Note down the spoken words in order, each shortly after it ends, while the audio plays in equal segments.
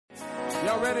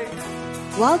Y'all ready?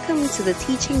 Welcome to the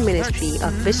teaching ministry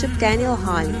of Bishop Daniel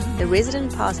Harley, the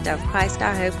resident pastor of Christ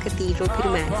Our Hope Cathedral,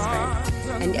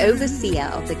 Pietermaritzburg, and overseer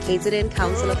of the KZN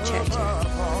Council of Churches.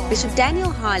 Bishop Daniel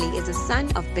Harley is a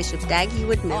son of Bishop Dag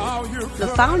Heward-Mills, the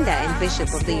founder and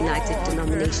bishop of the United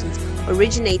Denominations,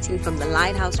 originating from the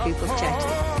Lighthouse Group of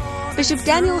Churches. Bishop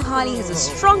Daniel Harley has a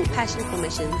strong passion for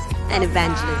missions and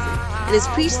evangelism and has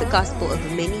preached the gospel over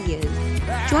many years.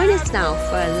 Join us now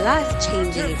for a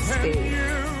life-changing experience.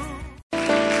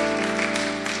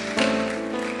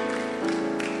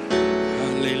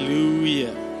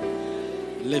 Hallelujah.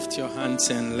 Lift your hands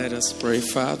and let us pray.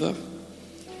 Father,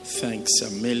 thanks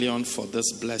a million for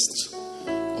this blessed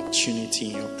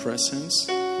opportunity in your presence.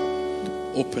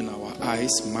 Open our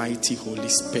eyes, mighty Holy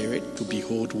Spirit, to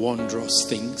behold wondrous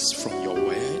things from your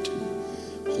word.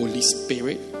 Holy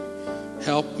Spirit,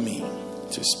 help me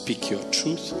to speak your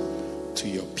truth to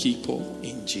your people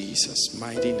in Jesus'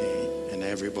 mighty name. And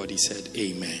everybody said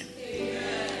amen.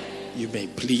 Amen. You may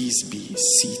please be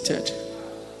seated.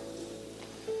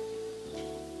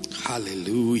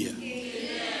 Hallelujah.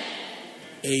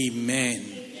 Amen.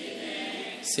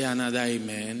 Amen. Say another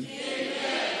amen.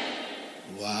 Amen.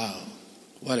 Wow.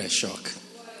 What a shock.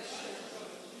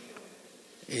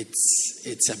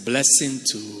 It's a blessing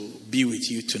to be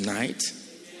with you tonight.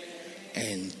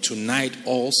 And tonight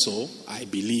also, I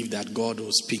believe that God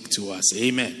will speak to us.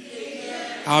 Amen.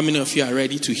 Amen. How many of you are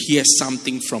ready to hear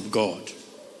something from God?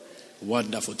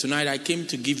 Wonderful. Tonight I came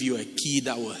to give you a key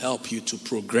that will help you to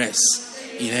progress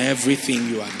in everything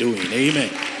you are doing.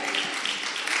 Amen.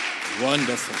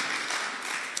 Wonderful.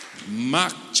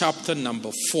 Mark chapter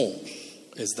number 4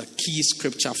 is the key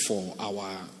scripture for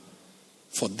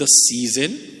this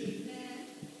season.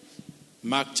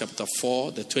 Mark chapter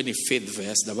 4, the 25th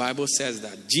verse, the Bible says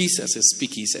that Jesus is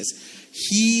speaking. He says,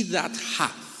 "He that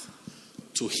hath,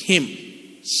 to him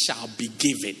shall be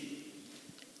given."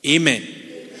 Amen.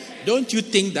 Don't you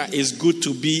think that it's good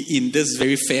to be in this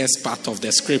very first part of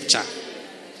the scripture?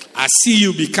 I see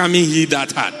you becoming he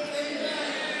that hath.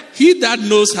 He that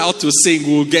knows how to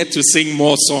sing will get to sing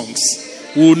more songs,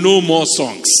 will know more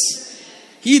songs.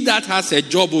 He that has a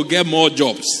job will get more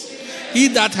jobs. He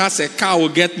that has a car will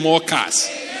get more cars.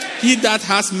 He that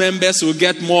has members will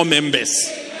get more members.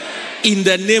 In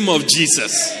the name of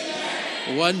Jesus.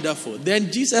 Wonderful.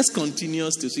 Then Jesus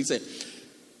continues to say,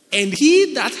 "And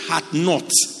he that hath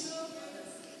not,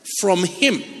 from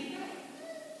him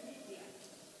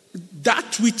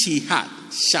that which he had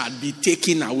shall be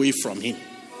taken away from him."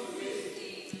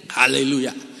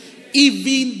 Hallelujah.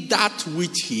 Even that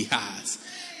which he has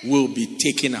will be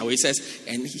taken away. It says,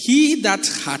 "And he that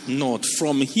hath not,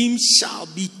 from him shall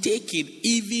be taken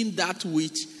even that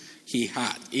which he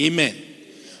had." Amen.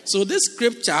 So this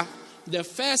scripture, the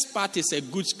first part is a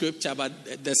good scripture,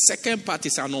 but the second part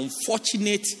is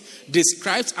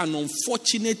describes an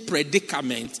unfortunate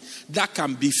predicament that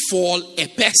can befall a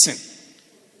person.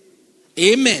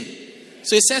 Amen.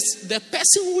 So it says, the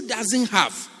person who doesn't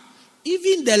have,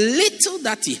 even the little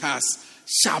that he has,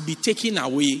 shall be taken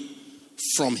away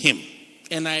from him.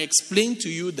 And I explained to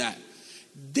you that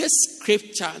this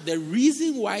scripture, the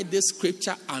reason why this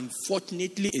scripture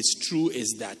unfortunately is true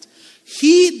is that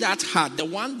he that had, the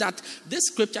one that this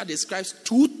scripture describes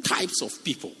two types of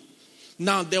people.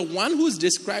 Now, the one who's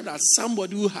described as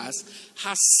somebody who has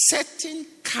certain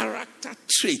character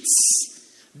traits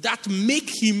that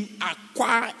make him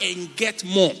acquire and get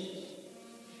more.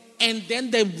 And then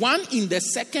the one in the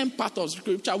second part of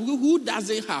scripture who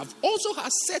doesn't have also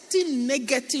has certain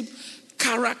negative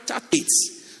character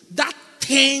traits that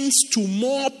tends to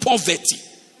more poverty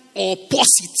or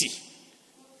paucity.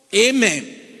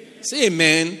 Amen. Say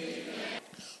amen. Amen.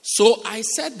 So I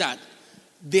said that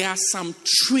there are some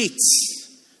traits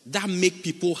that make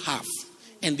people have,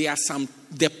 and there are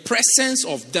the presence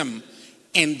of them,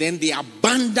 and then the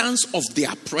abundance of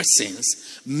their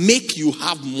presence make you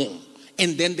have more.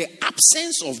 And then the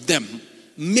absence of them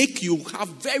make you have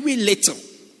very little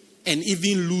and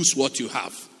even lose what you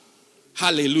have.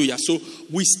 Hallelujah. So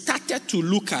we started to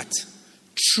look at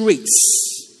traits.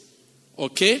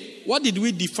 Okay? What did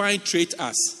we define trait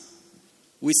as?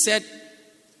 We said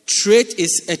trait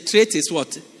is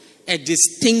what? A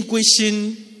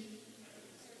distinguishing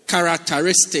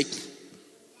characteristic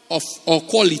of or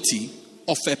quality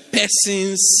of a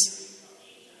person's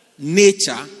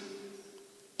nature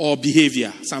or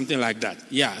behavior, something like that.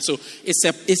 Yeah, so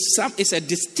it's a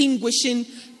distinguishing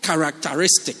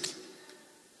characteristic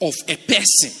of a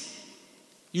person.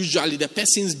 Usually the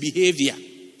person's behavior.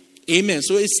 Amen.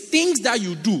 So it's things that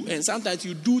you do, and sometimes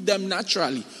you do them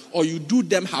naturally or you do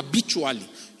them habitually.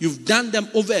 You've done them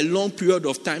over a long period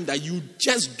of time that you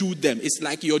just do them. It's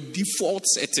like your default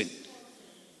setting.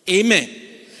 Amen.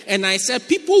 And I said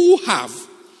people who have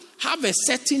a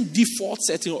certain default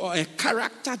setting or a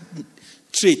character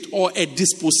trait or a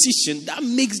disposition that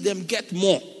makes them get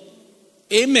more.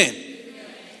 Amen.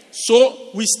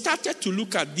 So we started to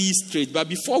look at these traits, but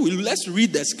before let's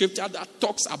read the scripture that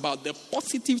talks about the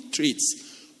positive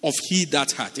traits of he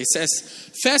that hath. It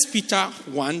says, 1 Peter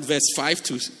 1 verse 5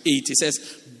 to 8, it says,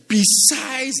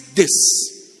 besides this,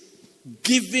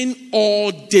 giving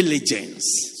all diligence.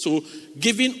 So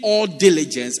giving all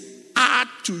diligence, add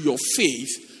to your faith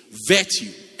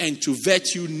virtue, and to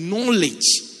virtue knowledge,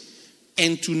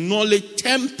 and to knowledge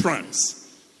temperance,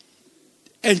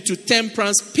 and to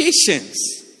temperance patience,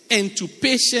 and to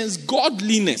patience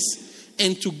godliness,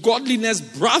 and to godliness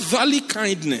brotherly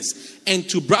kindness, and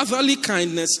to brotherly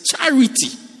kindness charity.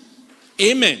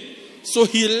 Amen. So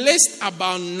he lists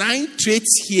about 9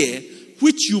 traits here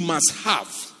which you must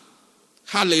have.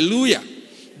 Hallelujah.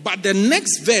 But the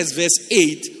next verse, verse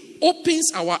 8,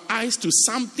 opens our eyes to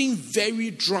something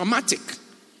very dramatic.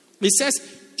 It says,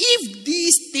 if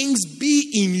these things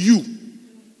be in you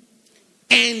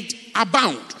and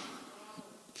abound.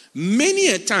 Many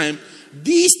a time,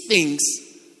 these things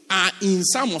are in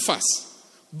some of us,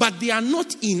 but they are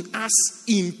not in us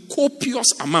in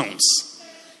copious amounts,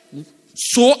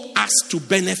 so as to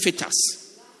benefit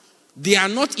us. They are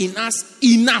not in us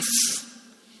enough.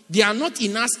 They are not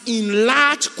in us in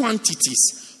large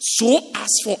quantities, so as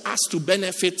for us to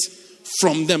benefit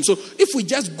from them. So if we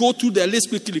just go through the list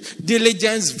quickly: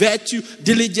 diligence, virtue,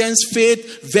 diligence,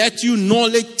 faith, virtue,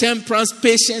 knowledge, temperance,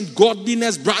 patience,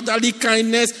 godliness, brotherly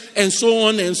kindness, and so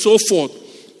on and so forth.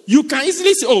 You can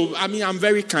easily say, I'm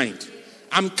very kind.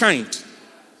 I'm kind.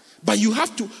 But you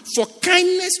have to, for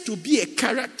kindness to be a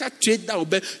character trait that will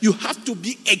be, you have to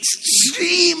be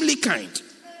extremely kind.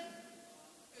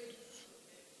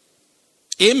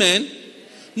 Amen.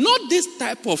 Not this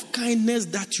type of kindness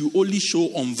that you only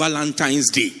show on Valentine's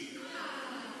Day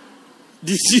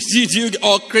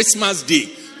or Christmas Day.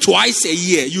 Twice a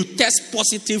year. You test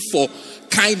positive for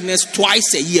kindness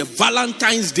twice a year.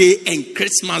 Valentine's Day and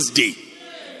Christmas Day.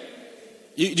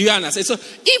 Do you understand? So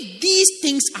if these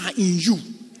things are in you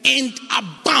and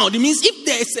abound, it means if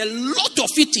there is a lot of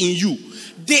it in you,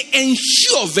 they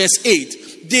ensure, verse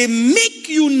 8, they make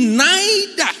you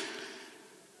neither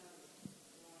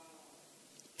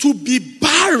to be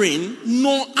barren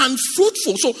nor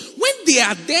unfruitful. So when they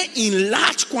are there in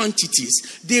large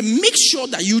quantities, they make sure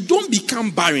that you don't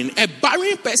become barren. A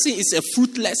barren person is a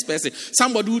fruitless person.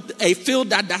 Somebody with a field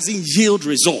that doesn't yield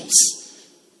results.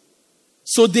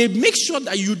 So they make sure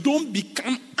that you don't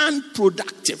become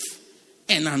unproductive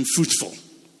and unfruitful.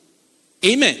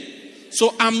 Amen.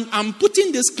 So I'm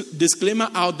putting this disclaimer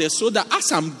out there so that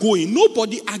as I'm going,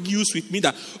 nobody argues with me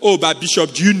that, but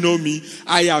Bishop, do you know me?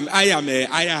 I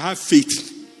have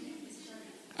faith.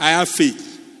 I have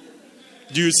faith.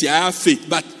 Do you see? I have faith.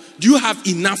 But do you have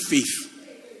enough faith?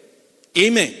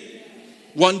 Amen.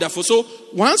 Wonderful. So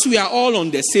once we are all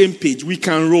on the same page, we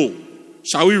can roll.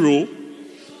 Shall we roll?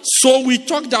 So we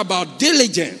talked about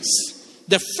diligence.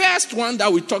 The first one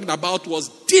that we talked about was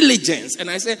diligence. And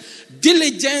I said,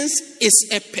 diligence is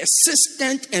a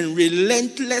persistent and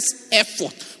relentless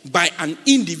effort by an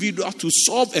individual to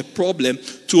solve a problem,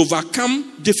 to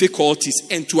overcome difficulties,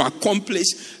 and to accomplish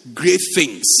great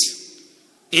things.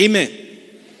 Amen.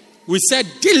 We said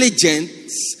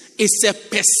diligence is a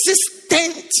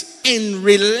persistent and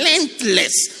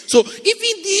relentless. So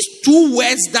even these two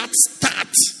words that start,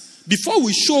 before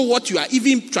we show what you are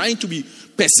even trying to be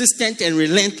persistent and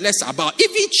relentless about,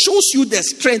 even shows you the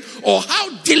strength or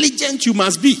how diligent you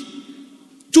must be.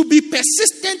 To be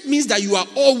persistent means that you are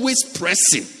always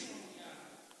pressing.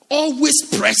 Always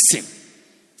pressing.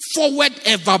 Forward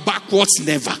ever, backwards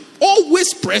never.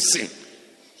 Always pressing.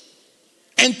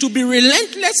 And to be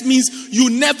relentless means you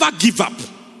never give up.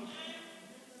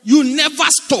 You never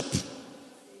stop.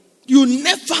 You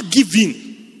never give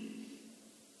in.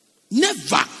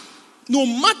 Never. No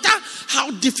matter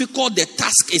how difficult the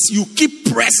task is, you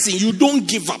keep pressing. You don't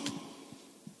give up.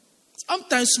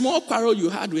 Sometimes small quarrel you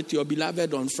had with your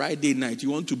beloved on Friday night,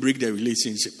 you want to break the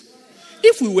relationship.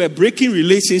 If we were breaking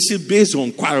relationship based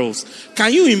on quarrels,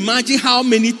 can you imagine how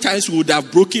many times we would have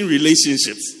broken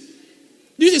relationships?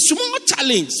 This is a small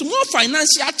challenge, small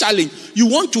financial challenge. You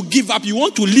want to give up, you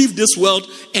want to leave this world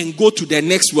and go to the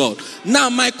next world. Now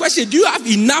my question, do you have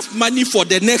enough money for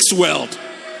the next world?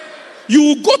 You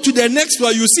will go to the next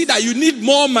world, you see that you need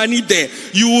more money there.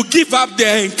 You will give up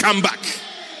there and come back.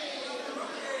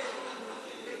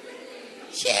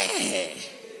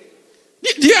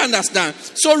 Do you understand?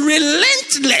 So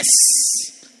relentless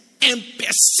and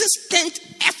persistent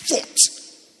effort.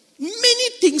 Many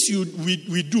things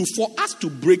we do for us to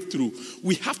break through,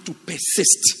 we have to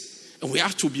persist and we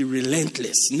have to be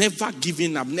relentless, never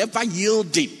giving up, never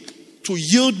yielding. To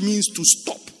yield means to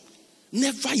stop,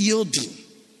 never yielding.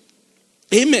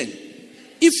 Amen.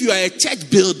 If you are a church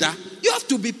builder, you have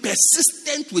to be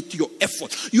persistent with your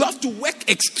effort. You have to work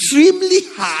extremely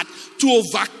hard to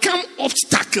overcome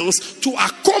obstacles, to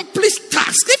accomplish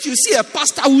tasks. If you see a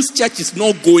pastor whose church is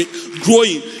not growing,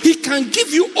 he can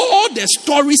give you all the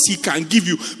stories he can give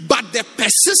you, but the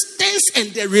persistence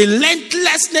and the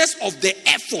relentlessness of the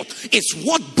effort is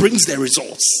what brings the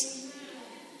results.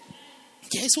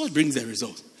 Yes, what brings the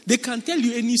results. They can tell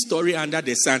you any story under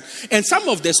the sun, and some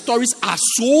of the stories are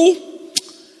so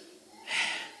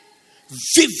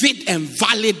vivid and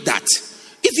valid that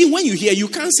even when you hear, you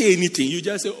can't say anything. You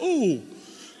just say, oh,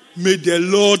 may the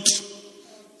Lord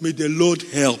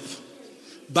help.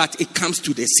 But it comes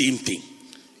to the same thing.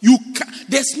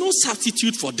 There's no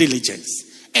substitute for diligence.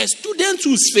 A student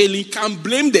who's failing can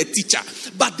blame the teacher,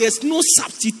 but there's no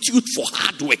substitute for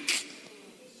hard work.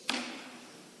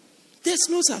 There's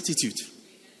no substitute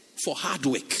for hard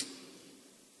work.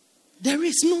 There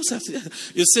is no substitute.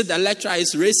 You say the lecturer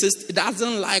is racist. It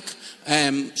doesn't like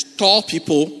tall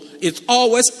people. It's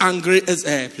always angry as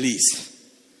please.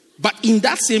 But in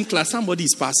that same class, somebody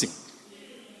is passing.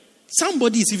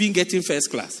 Somebody is even getting first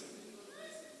class.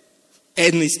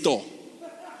 And it's tall.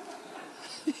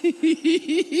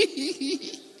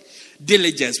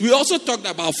 Diligence. We also talked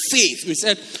about faith. We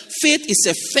said faith is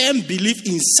a firm belief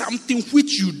in something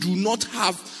which you do not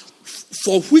have,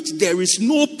 for which there is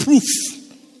no proof.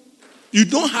 You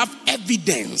don't have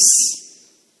evidence.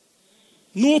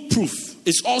 No proof.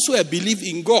 It's also a belief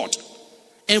in God.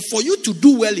 And for you to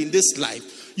do well in this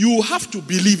life, you have to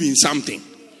believe in something.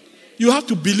 You have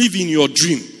to believe in your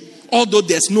dream, although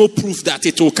there's no proof that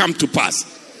it will come to pass.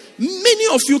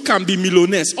 Many of you can be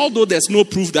millionaires, although there's no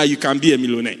proof that you can be a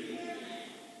millionaire.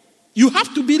 You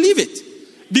have to believe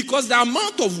it. Because the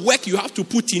amount of work you have to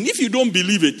put in, if you don't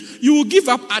believe it, you will give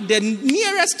up. At the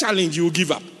nearest challenge, you will give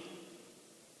up.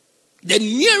 The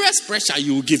nearest pressure,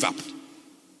 you will give up.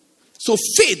 So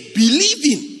faith,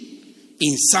 believing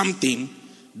in something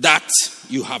that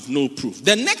you have no proof.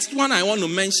 The next one I want to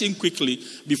mention quickly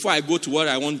before I go to what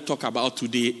I want to talk about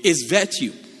today is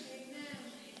virtue.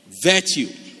 Virtue.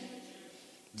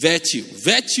 Virtue.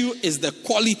 Virtue is the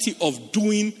quality of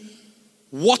doing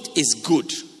what is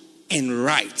good and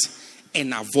right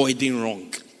and avoiding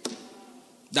wrong.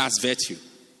 That's virtue.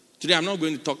 Today I'm not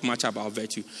going to talk much about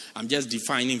virtue. I'm just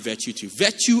defining virtue to you.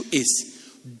 Virtue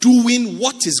is doing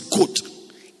what is good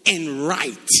and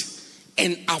right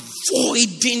and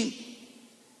avoiding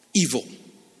evil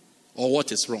or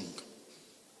what is wrong.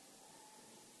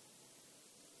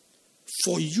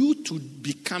 For you to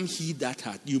become he that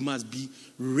hath, you must be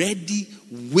ready,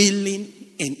 willing,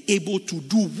 and able to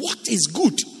do what is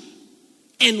good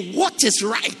and what is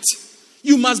right.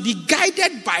 You must be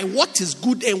guided by what is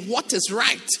good and what is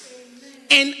right.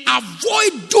 And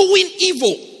avoid doing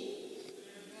evil.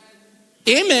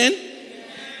 Amen.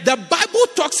 The Bible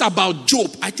talks about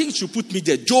Job. I think you should put me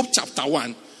there. Job chapter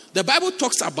 1. The Bible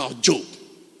talks about Job.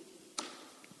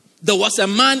 There was a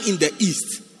man in the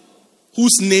east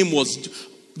whose name was...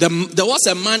 There was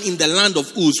a man in the land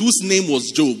of Uz whose name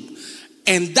was Job.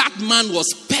 And that man was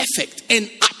perfect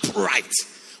and upright.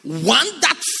 One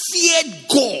that feared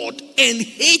God and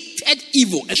hated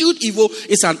evil. And evil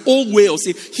is an old way of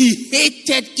saying he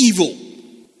hated evil.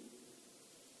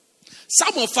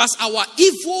 Some of us, our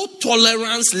evil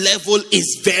tolerance level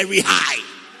is very high.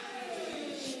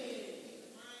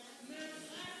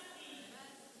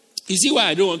 You see why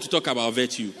I don't want to talk about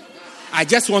virtue? I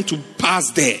just want to pass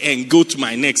there and go to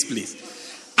my next place.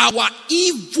 Our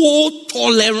evil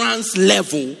tolerance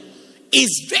level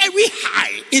is very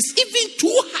high. It's even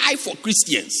too high for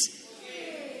Christians.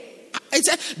 I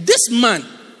said, this man,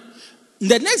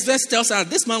 the next verse tells us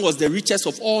this man was the richest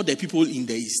of all the people in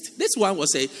the east. This man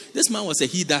was a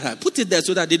he that had. Put it there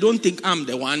so that they don't think I'm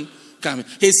the one coming.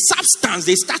 His substance,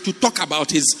 they start to talk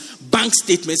about his bank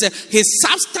statement. His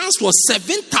substance was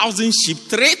 7,000 sheep,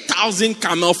 3,000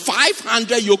 camel,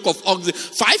 500 yoke of oxen,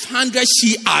 500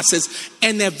 she asses,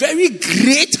 and a very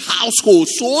great household.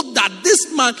 So that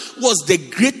this man was the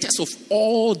greatest of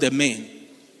all the men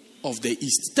of the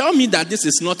east. Tell me that this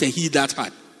is not a he that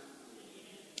had.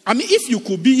 I mean, if you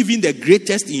could be even the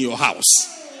greatest in your house,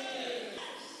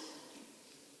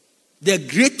 the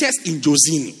greatest in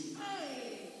Josini.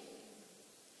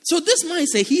 So this man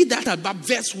is he that above.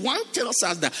 Verse 1 tells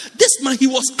us that this man, he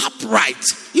was upright.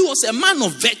 He was a man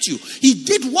of virtue. He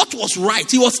did what was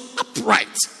right. He was upright.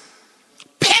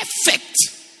 Perfect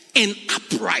and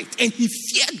upright. And he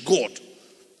feared God.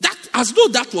 That, as though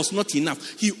that was not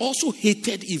enough, he also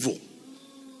hated evil.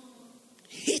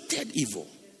 Hated evil.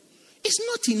 It's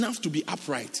not enough to be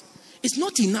upright. It's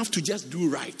not enough to just do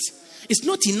right. It's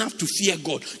not enough to fear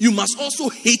God. You must also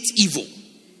hate evil.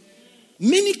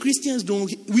 Many Christians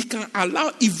we can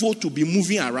allow evil to be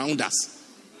moving around us.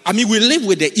 I mean, we live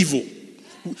with the evil.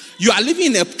 You are living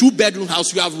in a 2-bedroom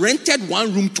house. You have rented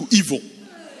one room to evil.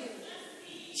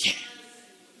 Yeah.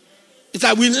 It's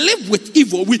like we live with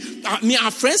evil.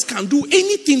 Our friends can do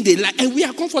anything they like, and we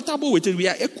are comfortable with it. We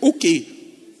are okay.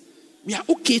 We are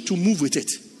okay to move with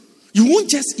it. You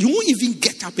won't even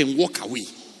get up and walk away.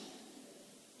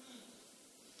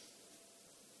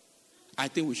 I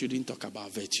think we shouldn't talk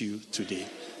about virtue today.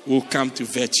 We'll come to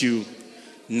virtue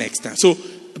next time. So,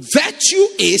 virtue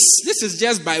this is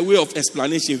just by way of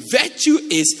explanation. Virtue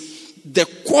is the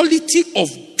quality of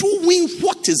doing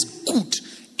what is good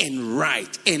and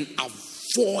right and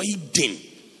avoiding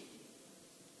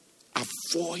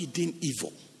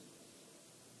evil.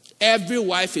 Every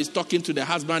wife is talking to the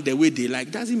husband the way they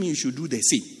like. Doesn't mean you should do the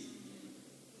same.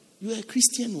 You are a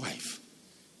Christian wife.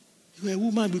 You are a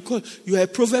woman because you are a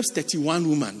Proverbs 31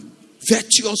 woman.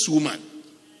 Virtuous woman.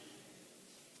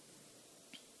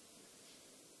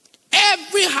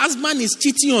 Every husband is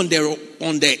cheating on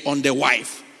the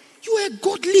wife. You are a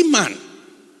godly man.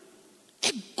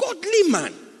 A godly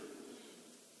man.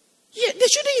 Yeah, they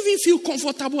shouldn't even feel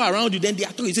comfortable around you. Then they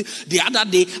are talking. The other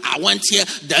day, I went here,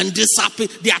 then this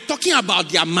happened. They are talking about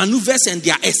their maneuvers and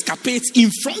their escapades in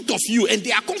front of you, and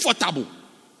they are comfortable.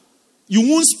 You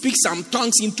won't speak some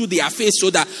tongues into their face so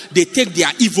that they take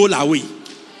their evil away.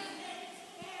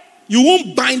 You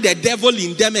won't bind the devil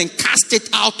in them and cast it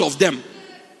out of them.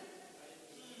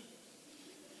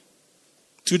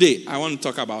 Today, I want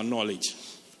to talk about knowledge.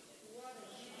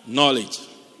 Knowledge.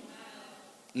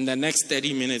 In the next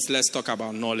 30 minutes, let's talk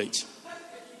about knowledge.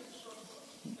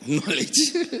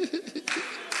 Knowledge.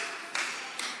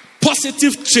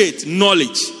 Positive trait,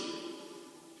 knowledge.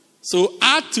 So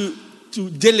add to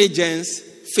diligence,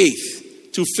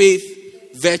 faith. To faith,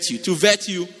 virtue. To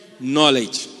virtue,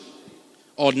 knowledge.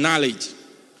 Or knowledge.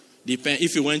 Depend.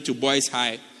 If you went to Boys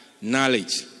High,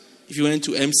 knowledge. If you went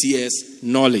to MCS,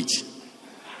 knowledge.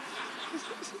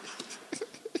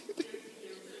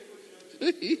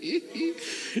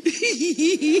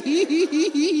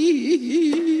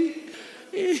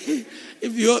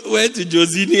 If you went to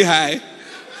Josini High,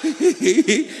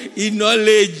 in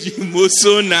knowledge,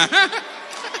 Mosona.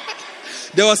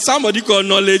 There was somebody called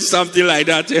Knowledge, something like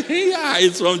that. Yeah,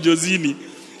 it's from Josini.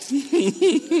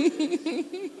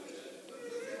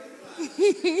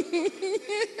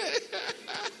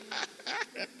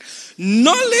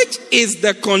 Knowledge is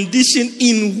the condition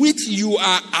in which you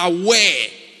are aware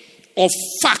of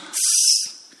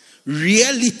facts,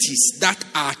 realities that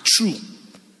are true,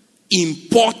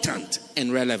 important,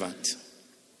 and relevant.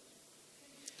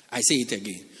 I say it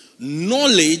again.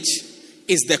 Knowledge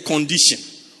is the condition,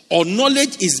 or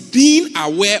knowledge is being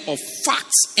aware of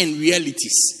facts and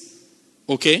realities.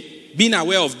 Okay? Being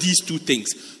aware of these two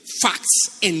things,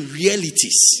 facts and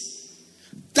realities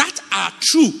that are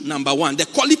true, number one. The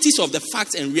qualities of the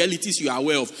facts and realities you are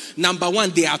aware of. Number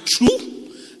one, they are true.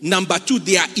 Number two,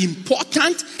 they are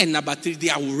important. And number three, they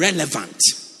are relevant.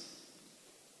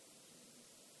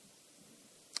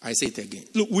 I say it again.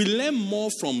 Look, we learn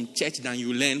more from church than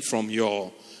you learn from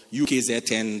your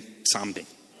UKZN something.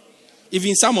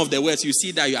 Even some of the words, you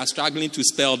see that you are struggling to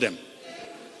spell them.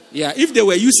 Yeah, if they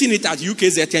were using it at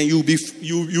UKZN,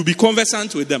 you'll be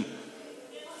conversant with them.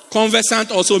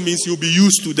 Conversant also means you'll be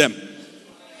used to them.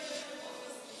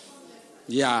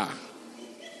 Yeah.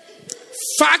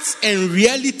 Facts and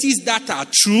realities that are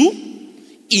true,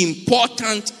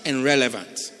 important, and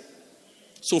relevant.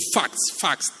 So facts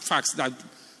that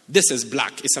this is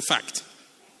black, it's a fact.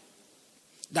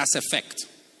 That's a fact.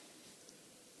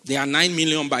 There are 9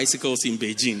 million bicycles in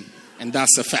Beijing, and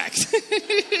that's a fact.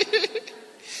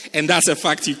 And that's a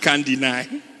fact you can't deny.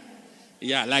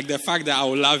 Yeah, like the fact that I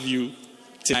will love you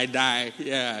till I die.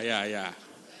 Yeah.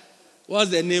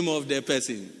 What's the name of the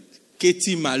person?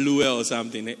 Katie Malue or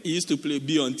something. He used to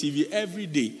be on TV every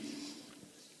day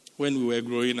when we were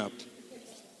growing up.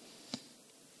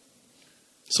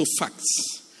 So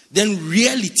facts. Then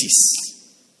realities,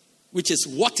 which is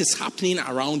what is happening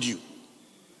around you,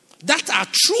 that are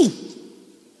true.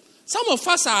 Some of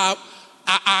us are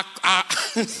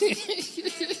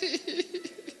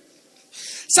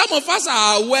some of us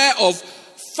are aware of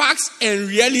facts and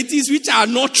realities which are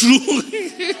not true.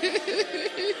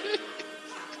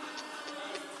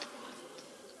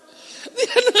 They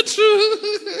are not true.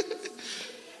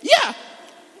 Yeah.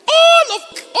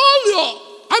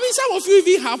 Some of you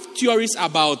even have theories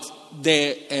about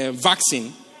the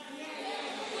vaccine,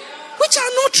 which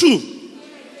are not true.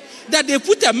 That they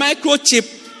put a microchip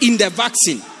in the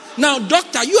vaccine. Now,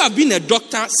 doctor, you have been a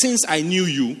doctor since I knew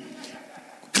you.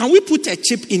 Can we put a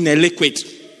chip in a liquid?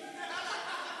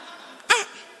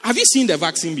 Have you seen the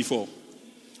vaccine before?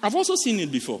 I've also seen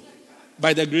it before,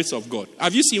 by the grace of God.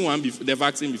 Have you seen the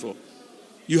vaccine before?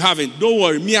 You haven't. Don't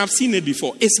worry. Me, I've seen it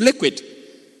before. It's liquid.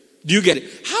 Do you get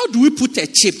it? How do we put a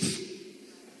chip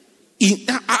in?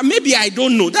 Maybe I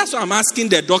don't know. That's why I'm asking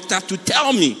the doctor to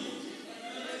tell me.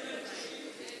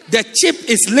 The chip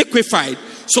is liquefied.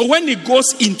 So when it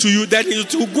goes into you, then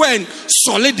it will go and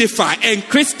solidify and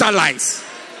crystallize.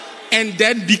 And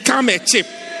then become a chip.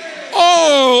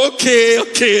 Oh,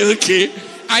 okay.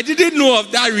 I didn't know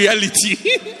of that reality.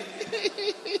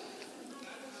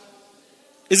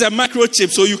 It's a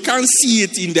microchip, so you can't see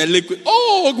it in the liquid.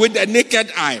 Oh, with the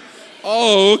naked eye.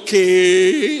 Oh,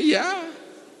 okay. Yeah.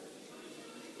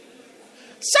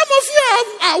 Some of you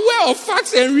are aware of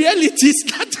facts and realities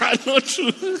that are not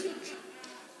true.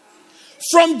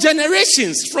 From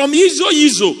generations, from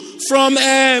Izo, from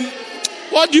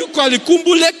what do you call it,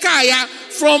 Kumbule Kaya,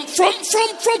 from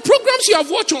programs you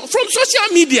have watched, from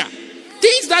social media.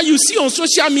 Things that you see on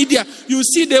social media, you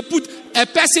see they put a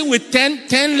person with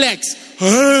 10 legs.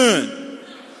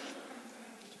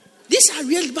 These are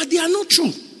real, but they are not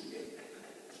true.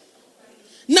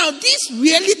 Now, these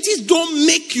realities don't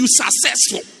make you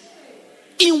successful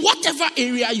in whatever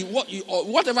area or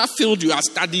whatever field you are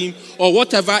studying, or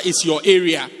whatever is your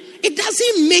area. It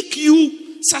doesn't make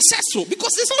you successful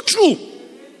because it's not true.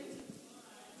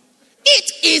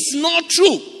 It is not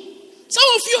true. Some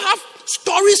of you have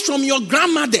stories from your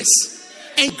grandmothers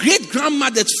and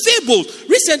great-grandmothers, fables.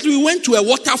 Recently, we went to a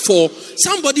waterfall.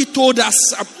 Somebody told us,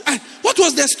 what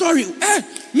was the story?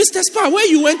 Mr. Spa, where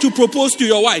you went to propose to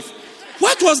your wife?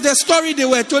 What was the story they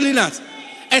were telling us?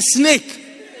 A snake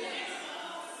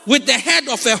with the head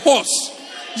of a horse.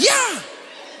 Yeah,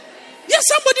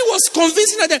 somebody was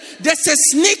convincing that there's a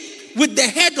snake with the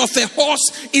head of a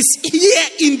horse is here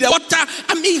in the water.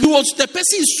 The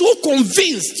person is so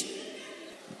convinced.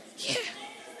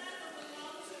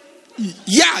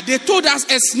 Yeah, they told us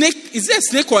a snake. Is it a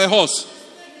snake or a horse?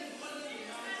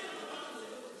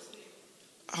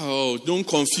 Oh, don't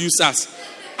confuse us.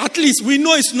 At least we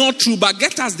know it's not true, but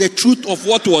get us the truth of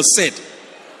what was said.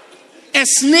 A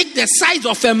snake the size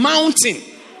of a mountain.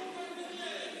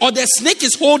 Or the snake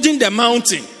is holding the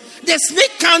mountain. The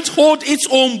snake can't hold its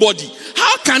own body.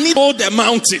 How can it hold the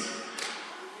mountain?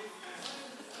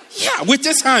 Yeah, with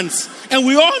its hands. And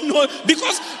we all know,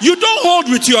 because you don't hold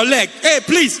with your leg. Hey,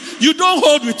 please, you don't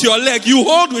hold with your leg. You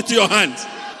hold with your hands.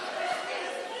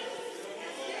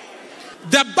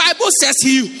 The Bible says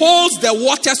he holds the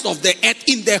waters of the earth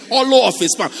in the hollow of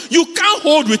his palm. You can't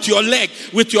hold with your leg,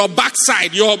 with your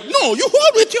backside. No, you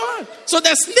hold with your hand. So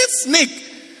the snake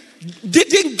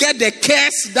didn't get the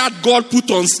curse that God put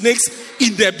on snakes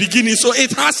in the beginning. So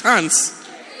it has hands.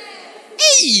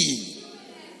 Hey.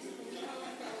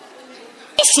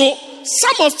 Also,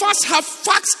 some of us have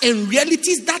facts and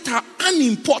realities that are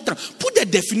unimportant. Put the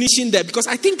definition there, because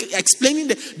I think explaining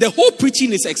the whole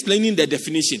preaching is explaining the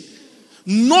definition.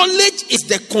 Knowledge is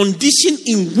the condition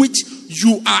in which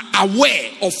you are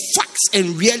aware of facts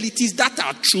and realities that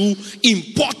are true,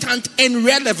 important, and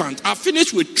relevant. I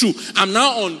finished with true. I'm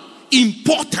now on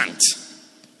important.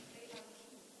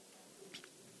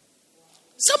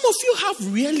 Some of you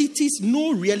have realities,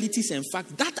 no realities and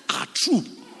facts that are true,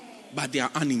 but they are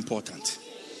unimportant.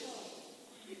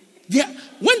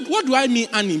 What do I mean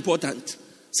unimportant?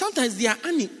 Sometimes they are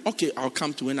okay, I'll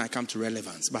come to when I come to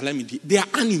relevance, but they are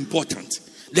unimportant.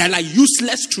 They are like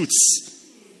useless truths.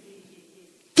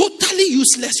 Totally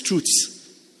useless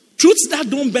truths. Truths that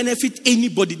don't benefit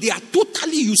anybody. They are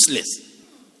totally useless.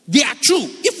 They are true.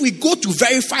 If we go to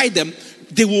verify them,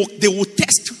 they will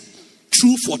test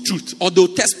true for truth, or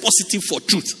they'll test positive for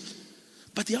truth.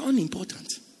 But they are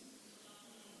unimportant.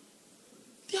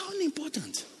 They are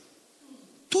unimportant.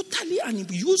 Totally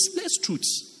useless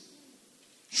truths.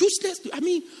 Useless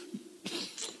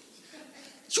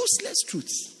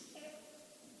truths.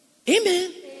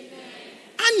 Amen.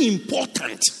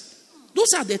 Unimportant.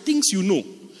 Those are the things you know.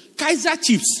 Kaiser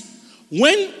Chiefs.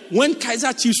 When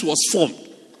Kaiser Chiefs was formed,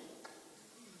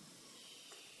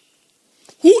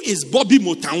 who is Bobby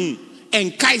Motaung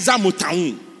and Kaiser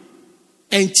Motaung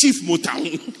and Chief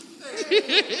Motaung?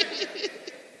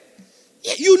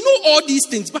 Yeah, you know all these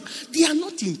things, but they are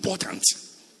not important.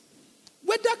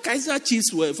 Whether Kaiser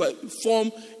Chiefs were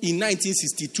formed in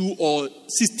 1962 or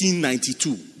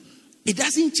 1692, it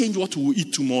doesn't change what we will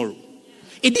eat tomorrow.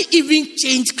 It didn't even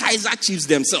change Kaiser Chiefs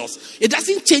themselves. It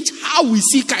doesn't change how we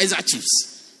see Kaiser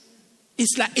Chiefs.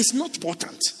 It's like it's not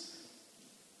important.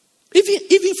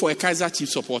 Even for a Kaiser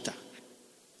Chiefs supporter,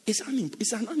 it's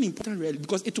an unimportant reality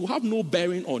because it will have no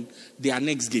bearing on their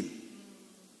next game.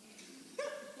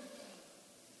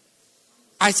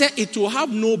 I said it will have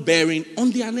no bearing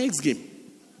on their next game.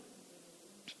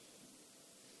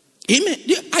 Amen.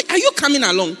 Are you coming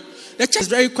along? The church is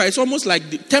very quiet. It's almost like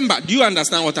the timber. Do you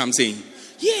understand what I'm saying?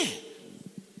 Yeah.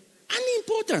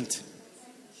 Unimportant.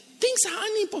 Things are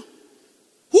unimportant.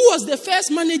 Who was the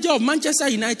first manager of Manchester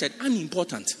United?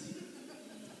 Unimportant.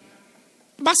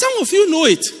 But some of you know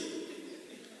it.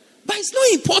 But it's not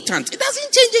important. It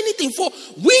doesn't change anything for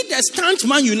we, the staunch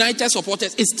Man United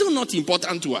supporters. It's still not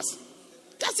important to us.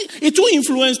 That's it. It will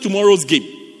influence tomorrow's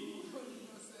game.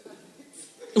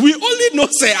 We only know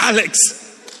Sir Alex.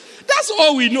 That's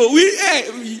all we know.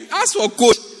 As for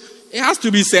coach, it has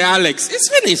to be Sir Alex. It's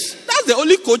finished. That's the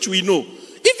only coach we know.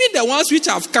 Even the ones which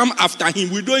have come after him,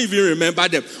 we don't even remember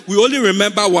them. We only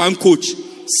remember one coach,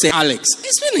 Sir Alex.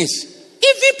 It's finished.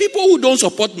 Even people who don't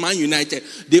support Man United,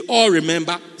 they all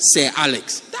remember Sir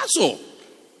Alex. That's all.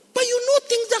 But you know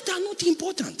things that are not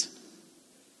important.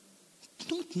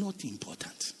 Not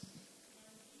important.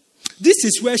 This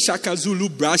is where Shaka Zulu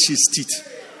brushes his teeth.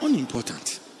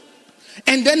 Unimportant.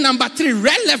 And then number 3,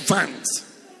 relevant.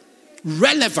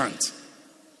 Relevant.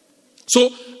 So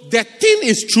the thing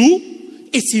is true,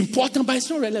 it's important, but it's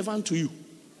not relevant to you.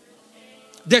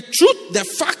 The truth, the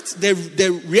fact,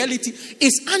 the reality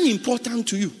is unimportant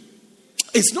to you.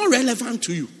 It's not relevant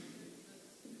to you.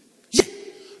 Yeah.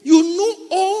 You know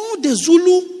all the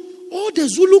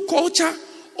Zulu culture,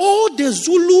 all the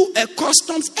Zulu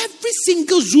customs, every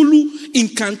single Zulu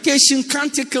incantation,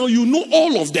 canticle, you know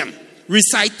all of them.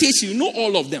 Recitation, you know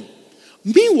all of them.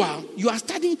 Meanwhile, you are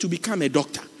starting to become a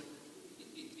doctor.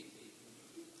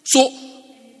 So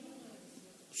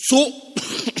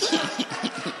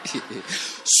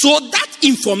that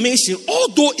information,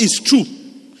 although it's true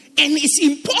and it's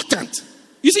important,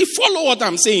 you see, follow what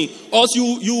I'm saying, or else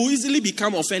you easily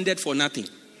become offended for nothing.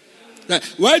 Like,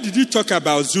 why did you talk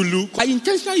about Zulu? I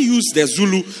intentionally use the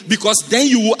Zulu because then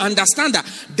you will understand that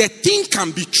the thing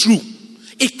can be true,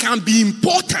 it can be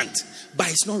important, but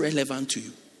it's not relevant to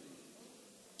you.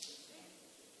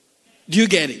 Do you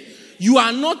get it? You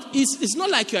are not, it's not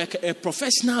like you're a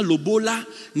professional lobola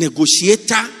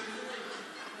negotiator.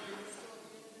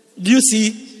 Do you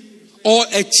see? Or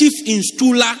a chief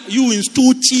installer, you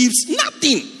install chiefs,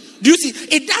 nothing. Do you see?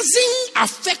 It doesn't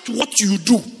affect what you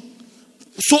do.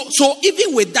 So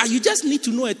even with that, you just need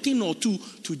to know a thing or two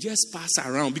to just pass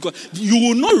around, because you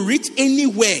will not reach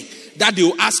anywhere that they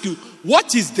will ask you,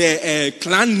 what is the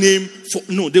clan name for?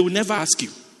 No, they will never ask you.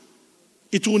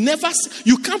 It will never,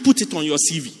 you can't put it on your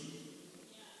CV.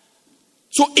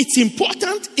 So it's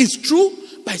important, it's true,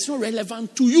 but it's not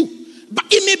relevant to you. But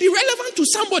it may be relevant to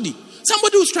somebody.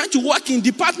 Somebody who's trying to work in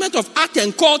Department of Art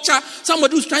and Culture,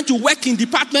 somebody who's trying to work in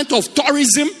Department of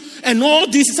Tourism, and all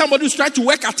this, somebody who's trying to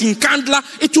work at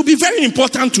Nkandla, it will be very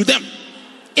important to them.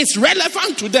 It's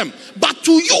relevant to them. But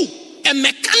to you, a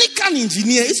mechanical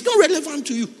engineer, it's not relevant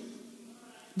to you.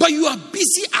 But you are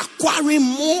busy acquiring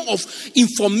more of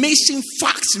information,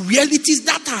 facts, realities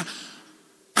that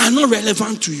are not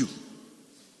relevant to you.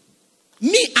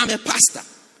 Me, I'm a pastor.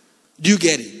 Do you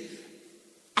get it?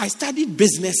 I studied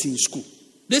business in school.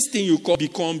 This thing you call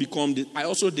become. I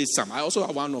also did some. I also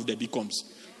have one of the becomes.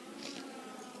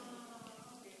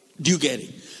 Do you get it?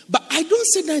 But I don't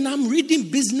sit there and I'm reading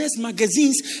business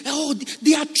magazines. Oh,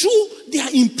 they are true, they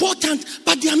are important,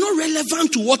 but they are not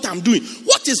relevant to what I'm doing.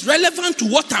 What is relevant to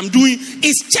what I'm doing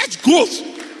is church growth.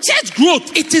 Church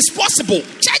growth, it is possible.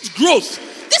 Church growth.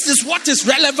 This is what is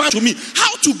relevant to me.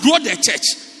 How to grow the church.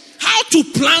 How to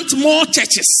plant more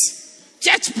churches.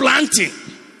 Church planting,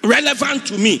 relevant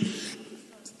to me.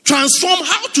 How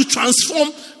to transform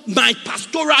my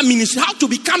pastoral ministry. How to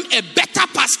become a better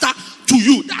pastor to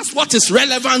you. That's what is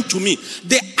relevant to me.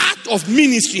 The art of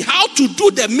ministry. How to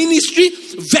do the ministry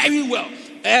very well.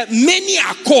 Many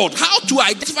are called. How to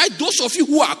identify those of you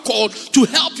who are called to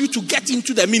help you to get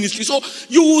into the ministry. So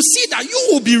you will see that you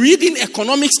will be reading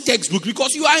economics textbook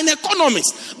because you are an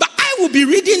economist. But I will be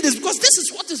reading this because this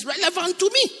is what is relevant to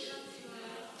me.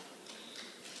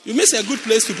 You miss a good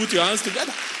place to put your hands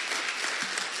together.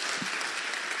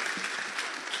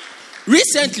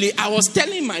 Recently, I was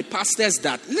telling my pastors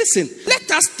that, listen, let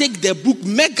us take the book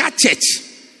Mega Church,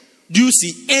 do you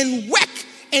see, and work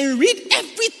and read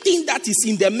everything that is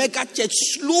in the mega church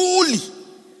slowly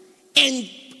and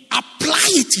apply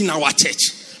it in our church.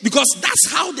 Because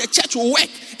that's how the church will work,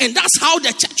 and that's how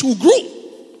the church will grow.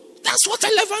 That's what's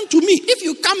relevant to me. If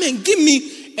you come and give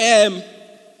me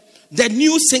The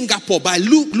New Singapore by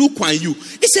Lee Kuan Yew,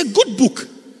 it's a good book.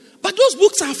 But those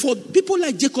books are for people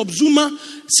like Jacob Zuma,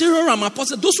 Cyril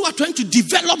Ramaphosa, those who are trying to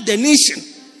develop the nation.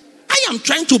 I am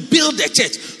trying to build a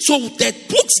church. So the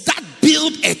books that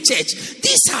build a church,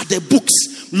 these are the books.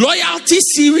 Loyalty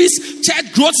series,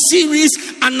 church growth series,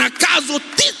 Anakazo,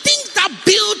 things that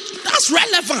build, that's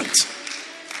relevant.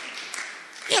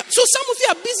 Yeah, so some of you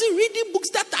are busy reading books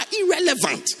that are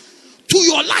irrelevant to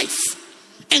your life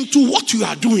and to what you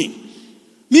are doing.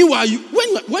 Meanwhile,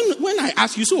 when I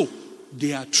ask you, so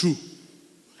they are true,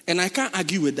 and I can't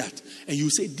argue with that, and you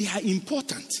say they are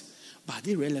important, but are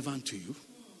they relevant to you?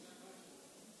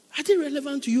 Are they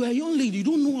relevant to you? A young lady, you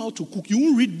don't know how to cook. You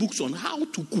won't read books on how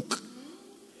to cook.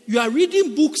 You are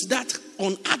reading books that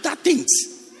on other things.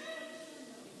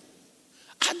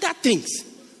 Other things.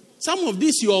 Some of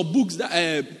these your books,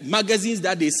 that, magazines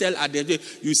that they sell at the,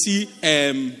 you see,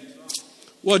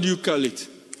 what do you call it?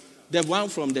 The one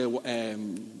from the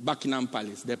Buckingham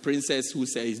Palace, the princess who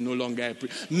says is no longer a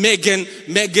princess. Meghan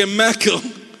Markle.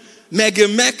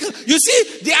 Meghan Markle. You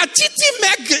see, they are cheating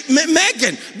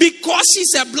Meghan because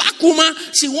she's a black woman.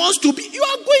 She wants to be. You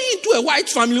are going into a white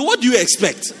family. What do you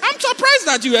expect? I'm surprised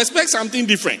that you expect something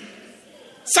different.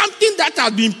 Something that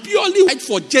has been purely white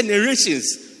for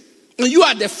generations. And you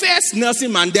are the first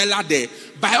Nelson Mandela there.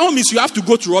 By all means, you have to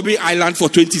go to Robben Island for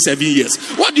 27 years.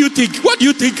 What do you think? What do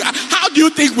you think? How do you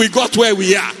think we got where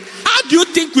we are? How do you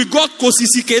think we got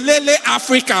Kosisikelele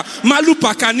Africa? Malu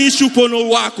Pakani Shupono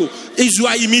Wako.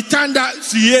 Izwa Imitanda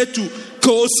Sietu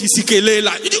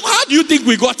Kosisikelela. How do you think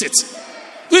we got it?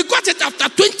 We got it after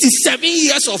 27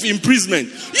 years of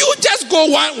imprisonment. You just go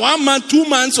 1 month, 2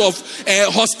 months of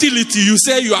hostility. You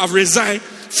say you have resigned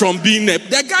from being the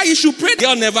guy. You should pray the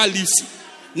girl never leaves him.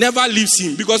 Never leaves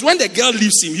him. Because when the girl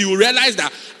leaves him, he will realize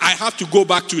that I have to go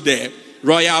back to the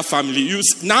royal family.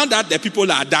 Now that the people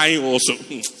are dying also.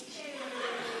 Do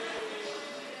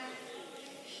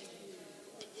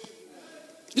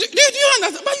you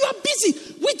understand? But you are busy.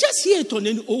 We just hear it on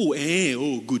the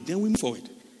good. Then we move forward.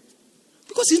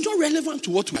 Because it's not relevant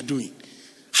to what we are doing.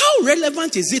 How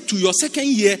relevant is it to your second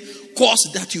year course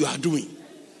that you are doing?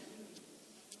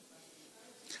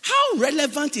 How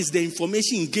relevant is the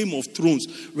information in Game of Thrones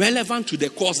relevant to the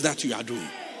course that you are doing?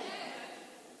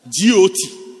 GOT.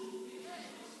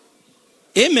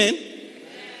 Amen.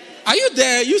 Are you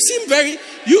there? You seem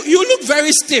you look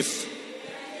very stiff.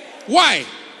 Why?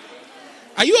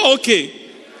 Are you okay?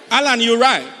 Alan, you're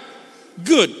right.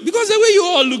 Good. Because the way you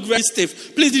all look very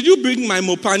stiff. Please, did you bring my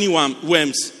Mopani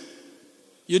worms?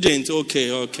 You didn't? Okay.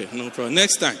 No problem.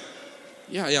 Next time.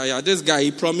 Yeah. This guy,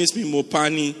 he promised me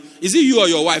Mopani. Is it you or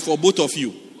your wife or both of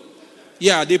you?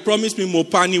 Yeah, they promised me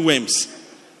Mopani worms.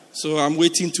 So I'm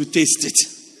waiting to taste it.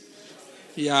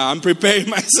 Yeah, I'm preparing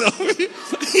myself.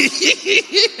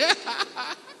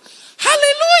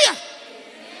 Hallelujah.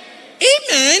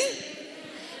 Amen.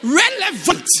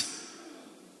 Relevant.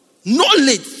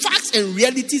 Knowledge, facts and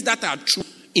realities that are true.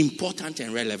 Important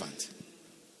and relevant.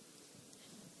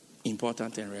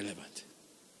 Important and relevant.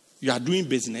 You are doing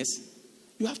business.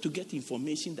 You have to get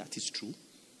information that is true,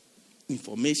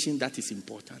 information that is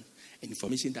important, and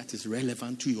information that is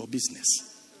relevant to your business.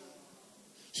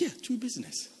 Here, to your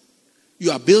business.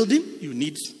 You are building, you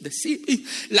need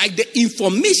like the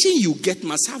information you get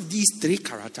must have these 3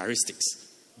 characteristics.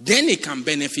 Then it can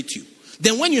benefit you.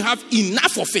 Then when you have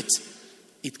enough of it,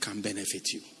 it can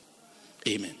benefit you.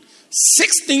 Amen.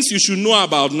 6 things you should know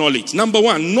about knowledge. Number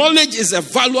 1, knowledge is a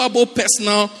valuable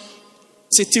personal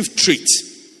sensitive trait.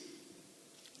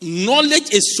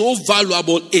 Knowledge is so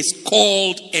valuable, it's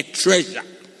called a treasure.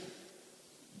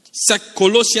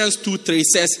 Colossians 2:3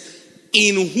 says,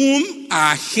 in whom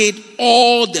are hid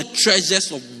all the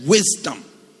treasures of wisdom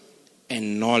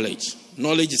and knowledge.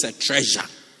 Knowledge is a treasure.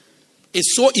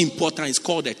 It's so important, it's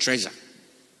called a treasure.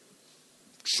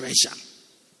 Treasure.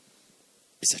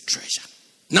 It's a treasure.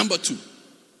 Number 2,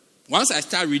 once I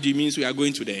start reading, means we are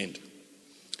going to the end.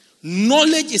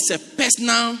 Knowledge is a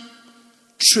personal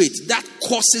trait that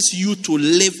causes you to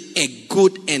live a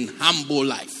good and humble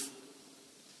life.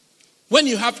 When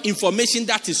you have information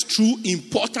that is true,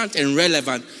 important, and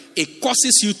relevant, it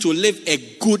causes you to live a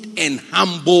good and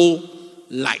humble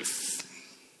life.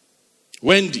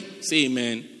 Wendy, say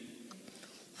amen.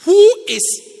 Who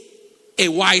is a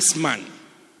wise man?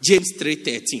 James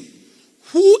 3:13.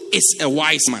 Who is a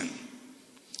wise man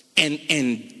and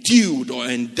endued or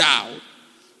endowed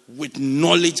with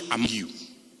knowledge among you?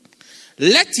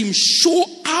 let him show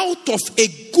out of a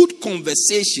good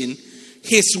conversation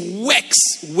his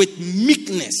works with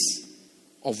meekness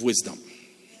of wisdom.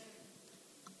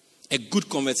 A good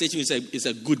conversation is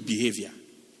a good behavior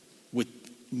with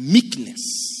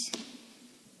meekness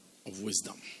of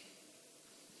wisdom.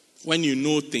 When you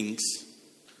know things,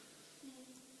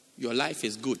 your life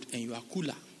is good and you are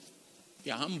cooler.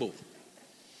 You are humble.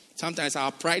 Sometimes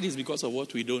our pride is because of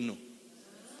what we don't know.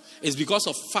 It's because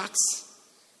of facts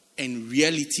and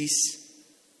realities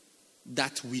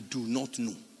that we do not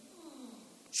know.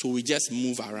 So we just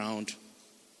move around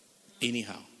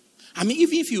anyhow. I mean,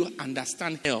 even if you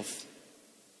understand health,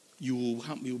 you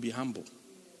will be humble.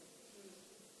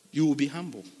 You will be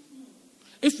humble.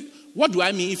 What do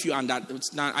I mean if you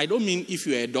understand? I don't mean if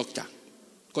you're a doctor.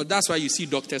 Because that's why you see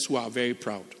doctors who are very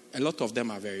proud. A lot of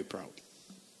them are very proud.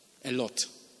 A lot.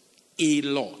 A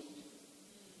lot.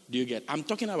 Do you get? I'm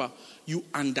talking about you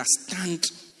understand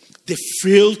the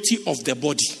frailty of the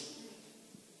body.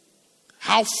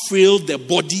 How frail the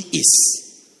body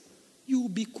is. You will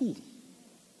be cool.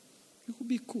 You will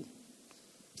be cool.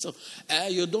 So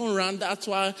you don't run. That's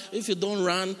why if you don't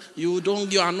run, you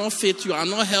are not fit. You are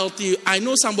not healthy. I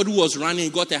know somebody who was running. He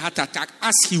got a heart attack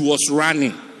as he was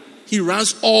running. He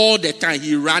runs all the time.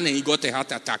 He ran and he got a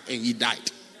heart attack and he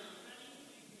died.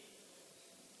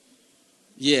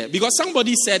 Yeah, because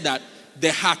somebody said that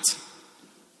the heart,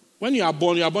 when you are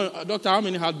born, doctor, how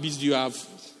many heartbeats do you have?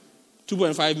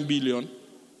 2.5 billion.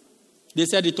 They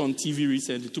said it on TV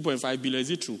recently, 2.5 billion. Is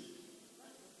it true?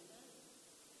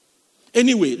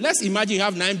 Anyway, let's imagine you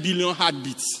have 9 billion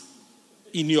heartbeats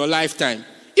in your lifetime.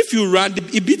 If you run,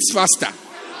 it beats faster.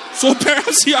 So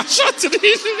perhaps you are short.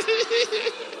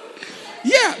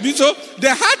 Yeah, so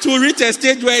the heart will reach a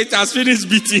stage where it has finished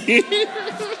beating.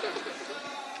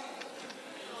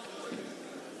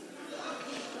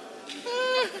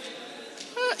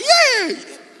 Yeah.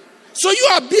 So you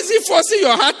are busy forcing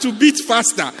your heart to beat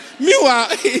faster. Meanwhile,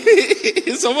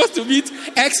 it's supposed to beat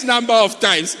X number of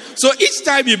times. So each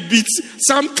time it beats,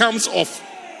 some comes off.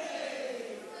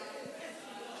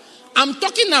 I'm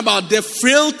talking about the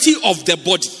frailty of the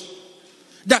body.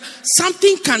 That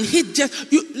something can hit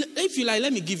if you like,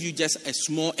 let me give you just a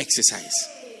small exercise.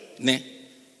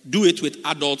 Do it with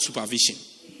adult supervision.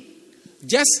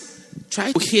 Just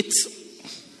try to hit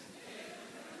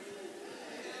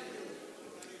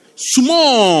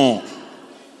small.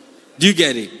 Do you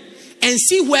get it? And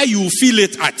see where you feel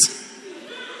it at.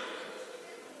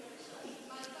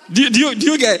 Do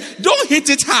you get it? Don't hit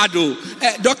it hard though.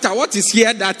 Doctor, what is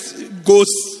here that goes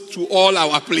to all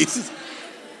our places?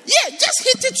 Yeah, just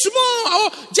hit it small. Or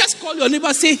just call your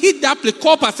neighbor, say, hit that place.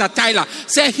 Call Pastor Tyler.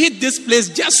 Say, hit this place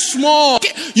just small.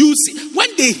 You see, when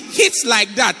they hit like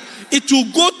that, it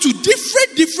will go to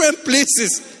different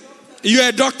places. You're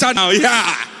a doctor now,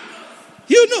 yeah.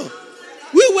 You know,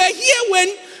 we were here when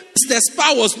the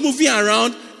spa was moving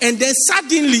around, and then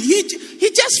suddenly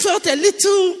he just felt a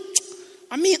little,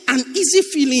 uneasy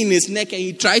feeling in his neck, and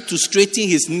he tried to straighten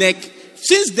his neck.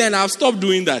 Since then, I've stopped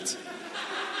doing that.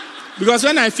 Because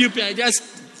when I feel pain, I just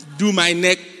do my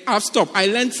neck. I've stopped. I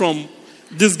learned from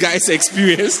this guy's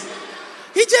experience.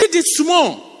 He just did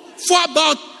small. For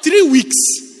about 3 weeks,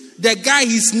 the guy,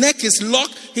 his neck is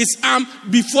locked, his arm,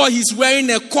 before he's wearing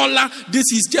a collar.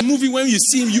 This is just moving. When you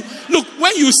see him,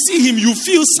 when you see him, you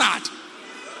feel sad.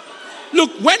 Look,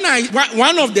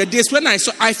 one of the days when I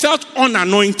felt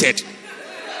unanointed.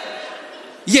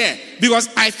 Yeah, because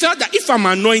I felt that if I'm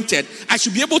anointed, I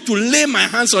should be able to lay my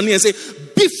hands on him and say,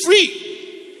 be free.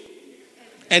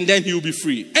 And then he will be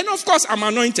free. And of course, I'm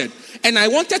anointed. And I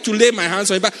wanted to lay my hands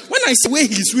on him. But when I say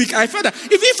he's weak, I felt that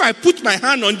even if I put my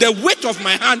hand on, the weight of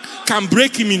my hand can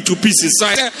break him into pieces. So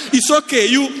I said, it's okay.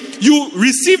 You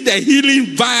receive the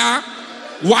healing via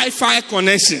Wi-Fi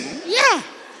connection. Yeah.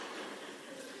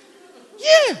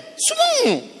 Yeah.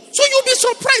 Small. So you'll be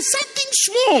surprised. Something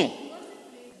small.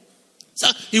 So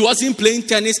he wasn't playing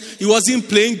tennis. He wasn't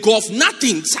playing golf.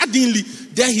 Nothing. Suddenly,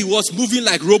 there he was moving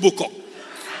like Robocop.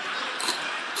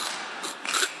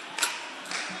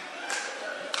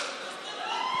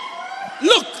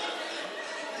 Look.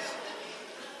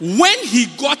 When he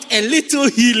got a little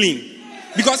healing,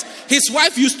 because his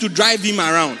wife used to drive him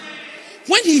around.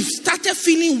 When he started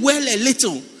feeling well a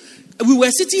little, we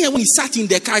were sitting here when he sat in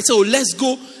the car. I said, oh,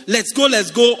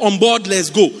 let's go on board,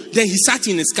 let's go. Then he sat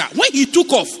in his car. When he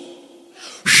took off,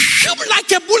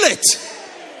 like a bullet.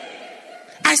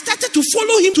 I started to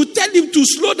follow him to tell him to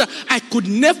slow down. I could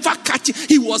never catch him.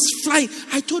 He was flying.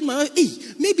 I told my wife, hey,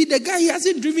 maybe the guy, he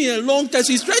hasn't driven in a long time,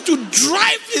 so he's trying to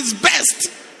drive his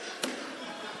best.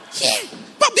 Yeah.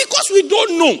 But because we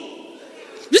don't know.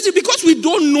 This is because we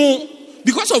don't know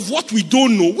because of what we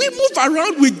don't know, we move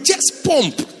around with just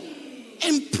pomp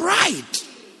and pride.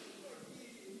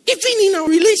 Even in our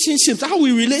relationships, how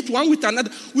we relate one with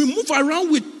another, we move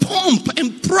around with pomp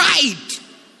and pride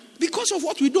because of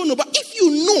what we don't know. But if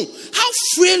you know how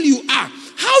frail you are,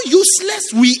 how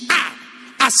useless we are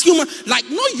as humans, like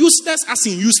not useless as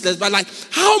in useless, but like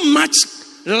how much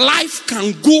life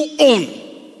can go on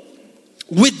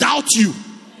without you,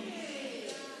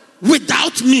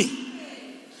 without me.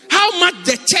 How much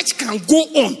the church can go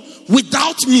on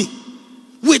without me,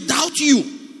 without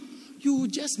you. You will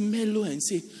just mellow and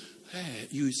say, hey,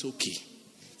 you is okay.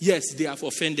 Yes, they have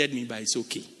offended me, but it's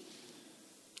okay.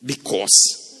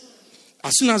 Because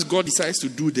as soon as God decides to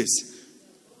do this,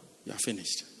 you are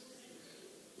finished.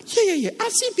 Yeah.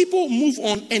 I've seen people move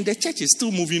on and the church is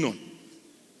still moving on.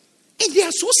 And they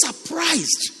are so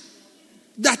surprised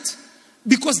that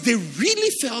because they really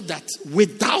felt that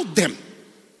without them,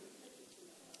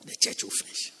 the church will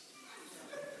finish.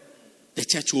 The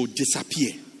church will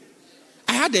disappear.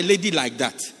 I had a lady like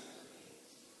that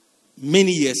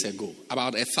many years ago,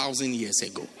 about 1,000 years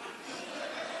ago.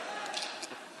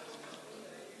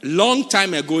 Long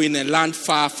time ago in a land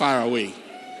far, far away.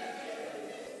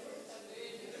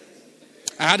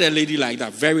 I had a lady like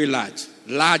that, very large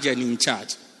and in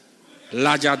charge,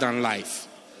 larger than life.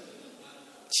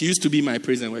 She used to be my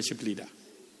praise and worship leader.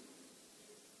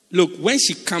 Look, when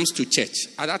she comes to church,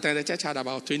 at that time the church had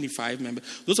about 25 members.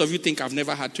 Those of you think I've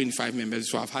never had 25 members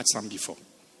before, I've had some before.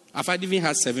 I've even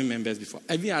had 7 members before.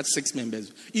 I've even had 6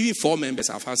 members. Even 4 members,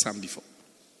 I've had some before.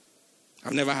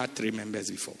 I've never had 3 members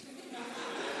before.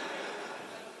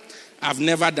 I've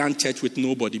never done church with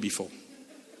nobody before.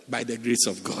 By the grace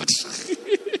of God.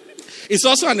 It's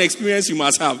also an experience you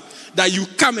must have. That you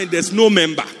come and there's no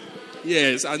member.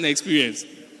 Yes, an experience.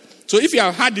 So if you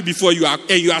have had it before, you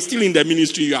are still in the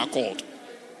ministry, you are called.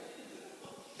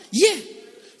 Yeah.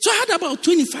 So I had about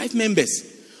 25 members.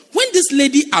 When this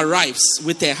lady arrives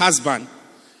with her husband,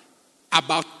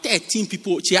 about 13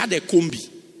 people, she had a combi.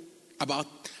 About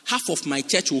half of my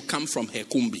church will come from her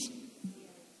combi.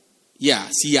 Yeah,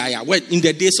 CIA. Well, in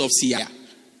the days of CIA.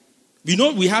 We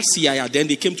know we had CIA, then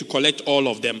they came to collect all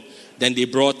of them. Then they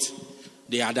brought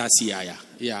the other CIA.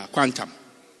 Yeah, Quantum.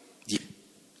 Yeah.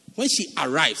 When she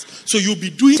arrives, so you'll be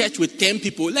doing church with 10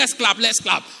 people. Let's clap.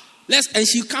 And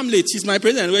she'll come late. She's my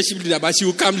president and worship leader, but she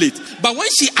will come late. But when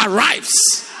she arrives,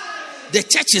 the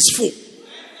church is full.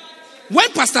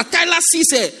 When Pastor Tyler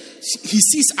sees her, he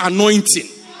sees anointing.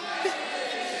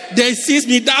 Then he sees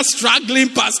me, that struggling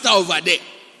pastor over there.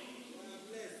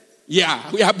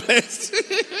 Yeah, we are blessed.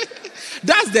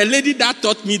 That's the lady that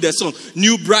taught me the song.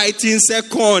 New Brighton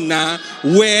Corner,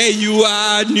 where you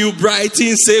are, New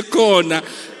Brighton Corner,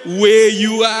 where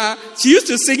you are. She used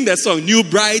to sing the song, New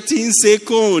Brighton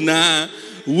Corner,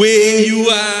 where you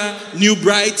are, New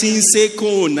Brighton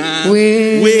Corner,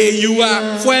 where you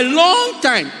are. For a long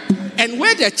time. And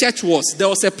where the church was, there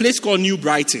was a place called New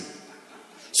Brighton.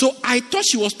 So I thought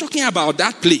she was talking about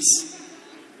that place.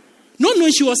 No,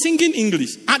 she was singing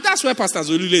English. And that's where Pastor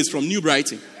Zolule is from, New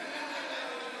Brighton.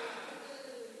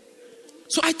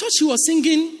 So I thought she was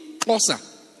singing Xhosa.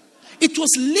 It was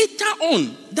later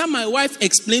on that my wife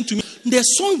explained to me, the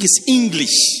song is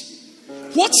English.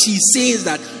 What she says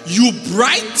that you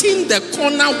brighten the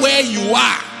corner where you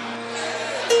are.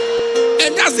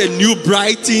 And that's the New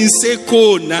Brighton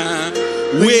corner.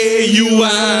 Where you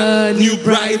are, New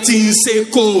Brighton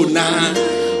corner.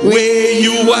 Where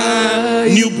you are,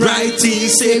 New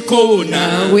Brighton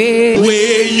corner. Where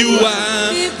you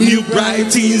are, New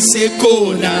Brighton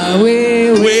corner.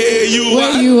 Where you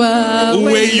are, where you are,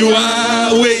 where you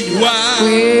are, where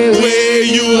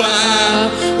you are,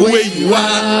 where you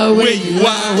are, where you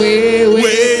are,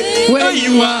 where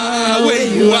you are, where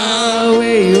you are,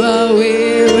 where you are,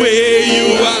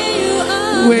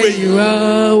 where you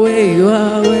are, where you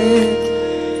are.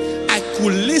 I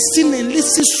could listen and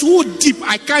listen so deep,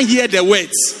 I can't hear the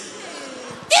words.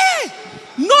 Yeah,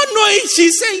 no,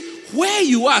 she's saying where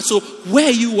you are. So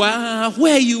where you are,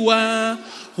 where you are,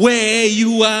 where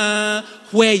you are,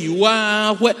 where you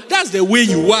are, where. That's the way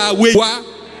you are, where you are,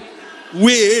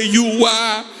 where you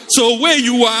are. So where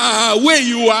you are, where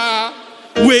you are,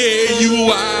 where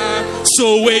you are.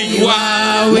 So where you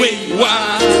are, where you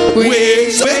are,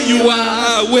 where you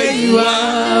are, where you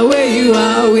are, where you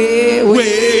are,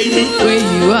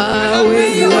 where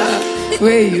you are,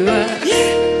 where you are.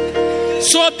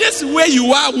 So this where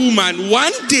you are woman,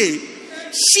 one day,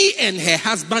 she and her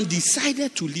husband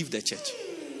decided to leave the church.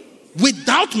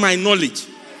 Without my knowledge,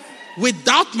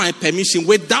 without my permission,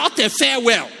 without a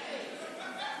farewell.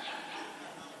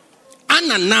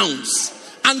 Unannounced,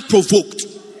 unprovoked.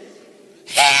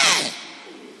 Hey!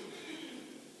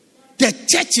 the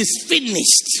church is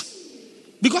finished.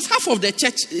 Because half of the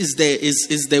church is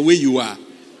the way you are.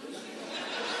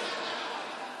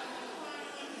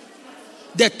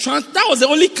 That was the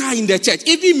only car in the church.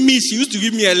 Even me, she used to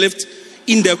give me a lift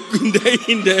in the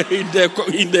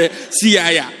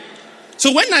CIR.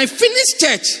 So when I finish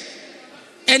church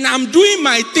and I'm doing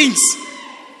my things,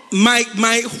 my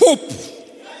hope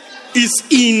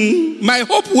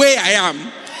where I am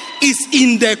is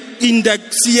in the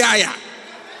CIR.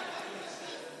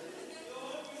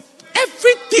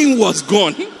 Everything was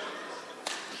gone.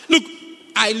 Look,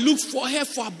 I looked for her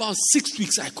for about 6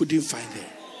 weeks. I couldn't find her.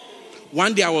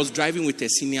 One day I was driving with a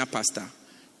senior pastor,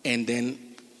 and then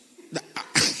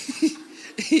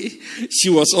she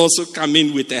was also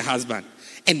coming with her husband.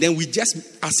 And then we just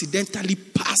accidentally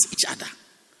passed each other.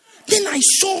 Then I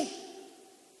saw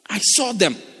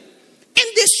them.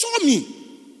 And they saw me.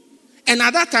 And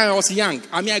at that time I was young.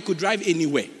 I could drive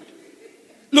anywhere.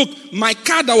 Look, my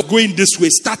car that was going this way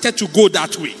started to go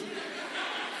that way.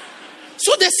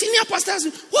 So the senior pastor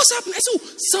said, what's happening? I said,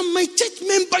 some my church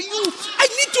member, I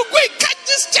need to go and catch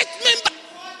this church member.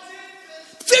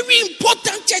 Very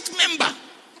important church member.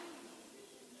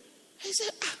 I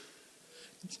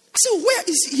said, where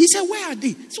is he? He said, where are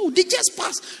they? So they just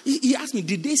passed. He asked me,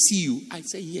 did they see you? I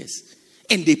said, yes.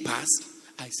 And they passed.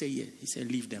 I said, yes. He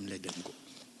said, leave them, let them go.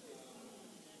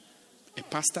 A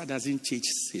pastor doesn't change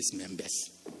his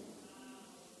members.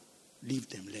 Leave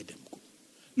them, let them go.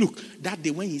 Look, that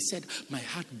day when he said, my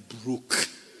heart broke.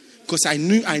 Because I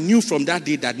knew from that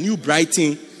day that New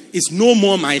Brighton is no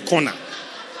more my corner.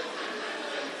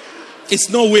 It's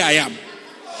not where I am.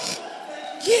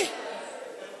 Yeah.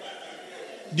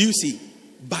 Do you see?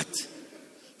 But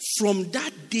from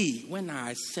that day when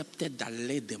I accepted that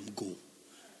let them go,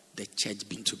 the church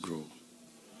began to grow.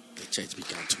 The church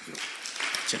began to grow.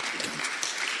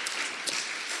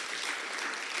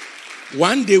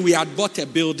 One day we had bought a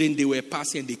building, they were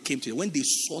passing and they came to it. When they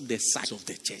saw the size of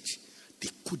the church, they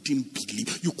couldn't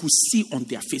believe. You could see on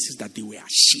their faces that they were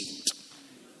ashamed.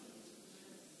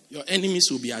 Your enemies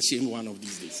will be ashamed one of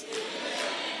these days.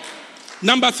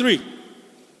 Number 3.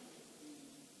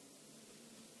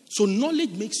 So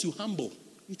knowledge makes you humble.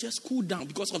 You just cool down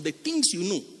because of the things you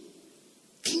know.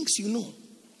 Things you know.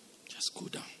 Just cool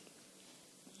down.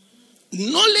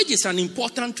 Knowledge is an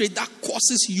important trait that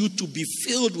causes you to be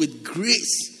filled with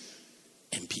grace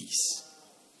and peace.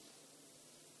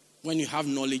 When you have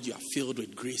knowledge, you are filled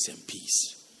with grace and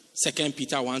peace. 2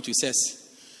 Peter 1:2 says,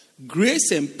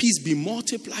 grace and peace be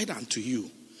multiplied unto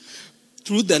you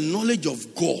through the knowledge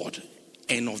of God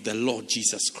and of the Lord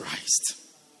Jesus Christ.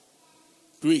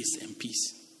 Grace and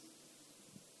peace.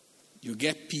 You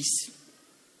get peace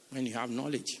when you have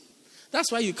knowledge. That's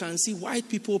why you can see white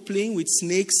people playing with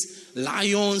snakes,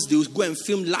 lions. They will go and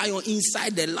film lion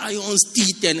inside the lion's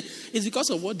teeth. And it's because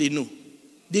of what they know.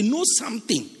 They know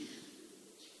something.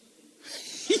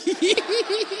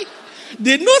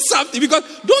 They know something. Because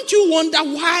don't you wonder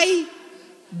why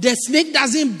the snake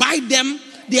doesn't bite them?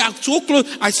 They are so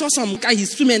close. I saw some guy,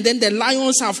 he's swimming, and then the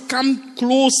lions have come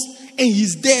close and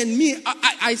he's there. And me,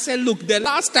 I said, look, the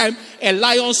last time a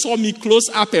lion saw me close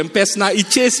up and personal, it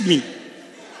chased me.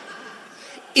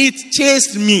 It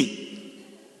chased me.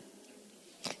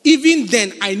 Even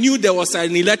then, I knew there was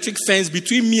an electric fence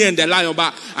between me and the lion,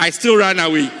 but I still ran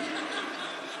away.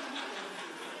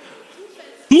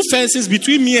 2 fences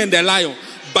between me and the lion,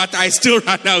 but I still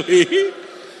ran away.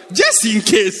 Just in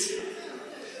case.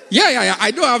 Yeah.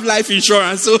 I don't have life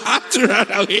insurance, so I have to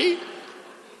run away.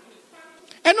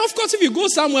 And of course, if you go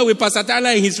somewhere with Pastor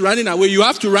Tyler and he's running away, you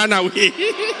have to run away.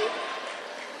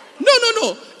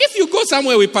 No. If you go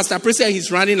somewhere with Pastor Prissy and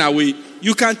he's running away,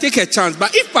 you can take a chance.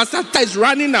 But if Pastor Tyler is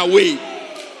running away,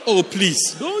 oh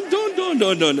please,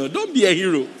 don't be a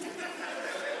hero.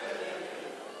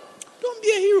 Don't be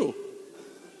a hero.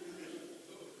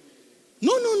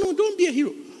 No, don't be a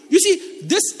hero. You see,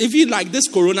 if you like this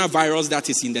coronavirus that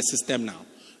is in the system now,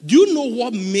 do you know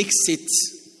what makes it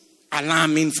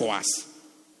alarming for us?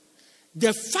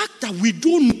 The fact that we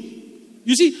don't know.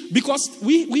 You see, because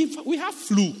we have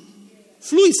flu.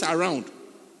 Flu is around.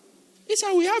 It's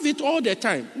how we have it all the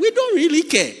time. We don't really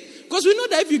care. Because we know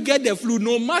that if you get the flu,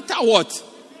 no matter what,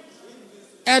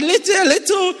 a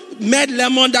little med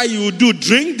lemon that you do,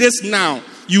 drink this now.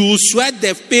 You will sweat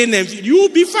the pain and you will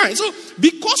be fine. So,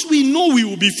 because we know we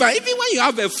will be fine, even when you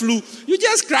have a flu, you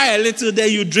just cry a little,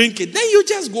 then you drink it, then you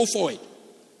just go for it.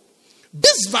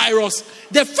 This virus,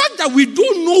 the fact that we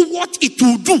don't know what it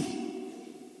will do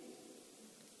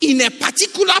in a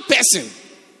particular person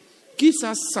gives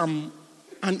us some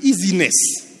uneasiness.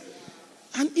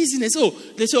 Oh,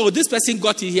 they say, this person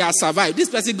got it, he has survived. This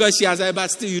person got it, she has survived,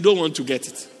 but still you don't want to get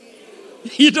it.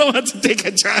 You don't want to take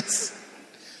a chance.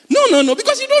 No,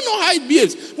 because you don't know how it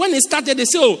behaves. When it started, they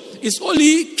say, oh, it's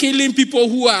only killing people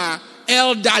who are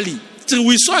elderly. Till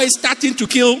we saw it starting to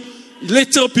kill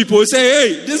little people. We say,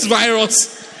 hey, this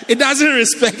virus, it doesn't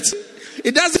respect.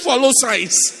 It doesn't follow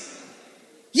science.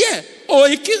 Yeah. Or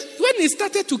when it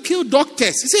started to kill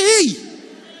doctors, you say,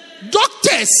 hey,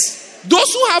 doctors,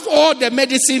 those who have all the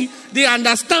medicine, they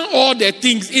understand all the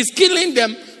things. It's killing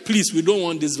them. Please, we don't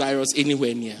want this virus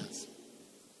anywhere near us.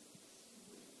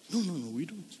 No, we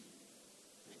don't.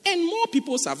 And more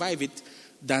people survive it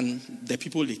than the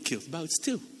people it kills. But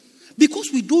still,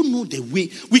 because we don't know the way,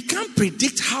 we can't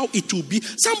predict how it will be.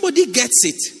 Somebody gets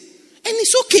it, and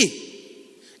it's okay.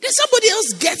 Then somebody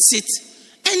else gets it,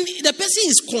 and the person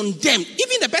is condemned.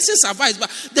 Even the person survives, but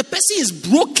the person is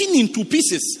broken into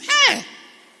pieces. Hey!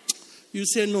 You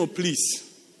say, no, please.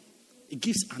 It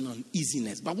gives an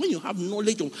uneasiness. But when you have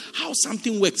knowledge of how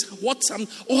something works,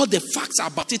 all the facts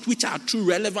about it which are true,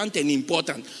 relevant, and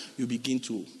important, you begin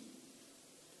to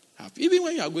have. Even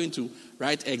when you are going to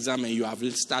write exam and you have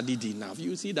studied enough,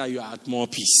 you see that you are at more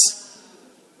peace.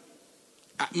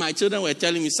 My children were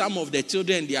telling me some of the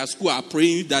children in their school are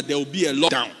praying that there will be a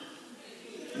lockdown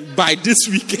by this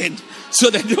weekend so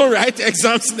that they don't write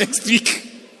exams next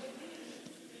week.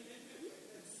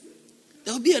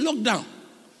 There will be a lockdown.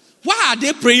 Why are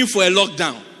they praying for a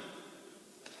lockdown?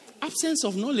 Absence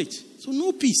of knowledge. So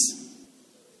no peace.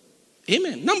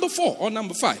 Amen. Number 4 or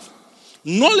number 5.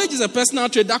 Knowledge is a personal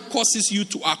trait that causes you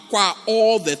to acquire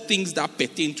all the things that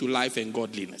pertain to life and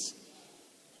godliness.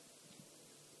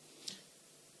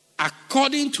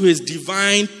 According to his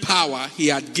divine power, he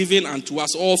had given unto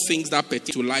us all things that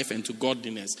pertain to life and to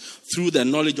godliness through the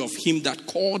knowledge of him that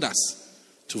called us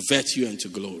to virtue and to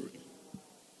glory.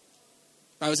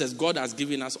 The Bible says God has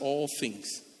given us all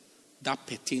things that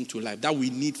pertain to life, that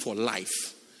we need for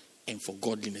life and for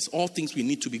godliness. All things we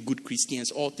need to be good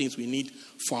Christians, all things we need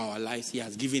for our lives, he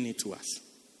has given it to us.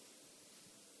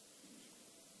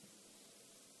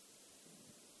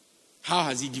 How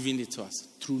has he given it to us?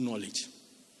 Through knowledge.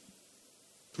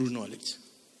 Through knowledge.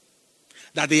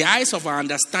 That the eyes of our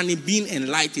understanding being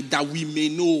enlightened, that we may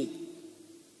know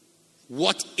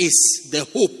what is the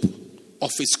hope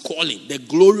of his calling, the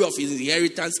glory of his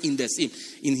inheritance in the same,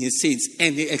 in his saints,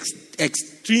 and the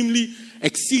extremely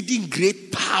exceeding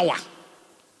great power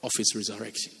of his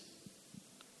resurrection.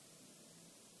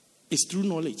 It's through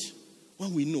knowledge.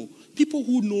 When we know, people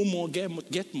who know more get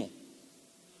more.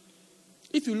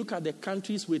 If you look at the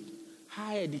countries with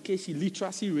high education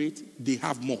literacy rate, they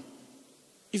have more.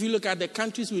 If you look at the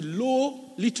countries with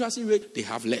low literacy rate, they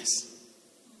have less.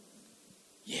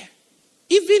 Yeah.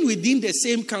 Even within the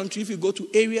same country, if you go to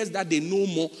areas that they know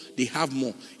more, they have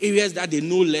more. Areas that they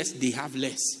know less, they have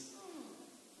less.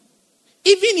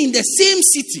 Even in the same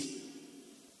city,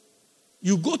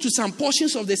 you go to some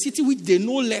portions of the city which they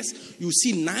know less, you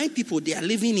see 9 people, they are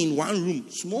living in one room.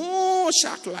 Small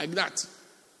shack like that.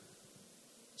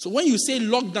 So when you say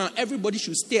lockdown, everybody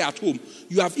should stay at home.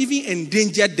 You have even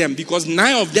endangered them because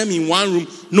 9 of them in one room,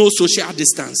 no social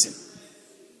distancing.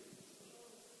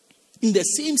 In the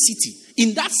same city,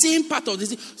 in that same part of the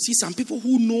city, see some people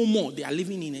who know more, they are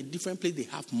living in a different place, they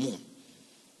have more.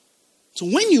 So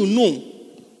when you know,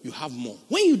 you have more.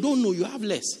 When you don't know, you have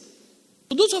less.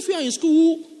 So those of you who are in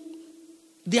school,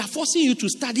 they are forcing you to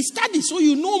study so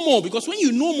you know more, because when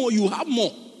you know more, you have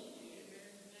more.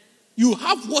 You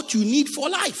have what you need for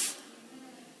life.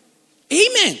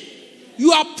 Amen.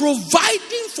 You are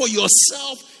providing for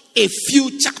yourself a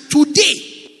future today.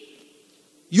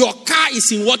 Your car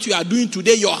is in what you are doing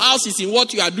today. Your house is in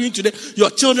what you are doing today. Your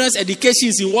children's education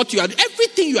is in what you are doing.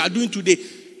 Everything you are doing today,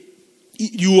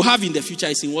 you will have in the future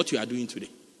is in what you are doing today.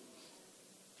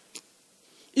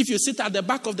 If you sit at the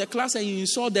back of the class and you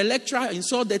insult the lecturer,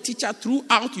 insult the teacher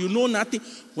throughout, you know nothing.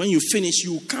 When you finish,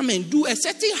 you come and do a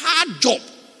certain hard job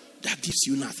that gives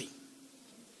you nothing.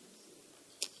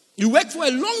 You work for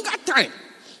a longer time.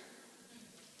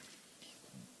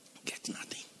 Get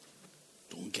nothing.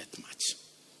 Don't get much.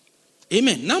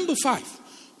 Amen. Number 5.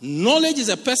 Knowledge is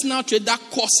a personal trait that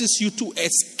causes you to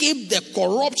escape the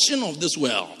corruption of this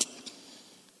world.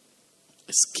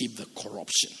 Escape the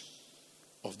corruption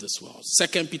of this world.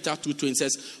 2 Peter 2:20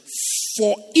 says,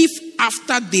 for if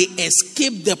after they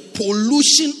escape the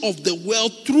pollution of the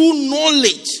world through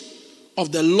knowledge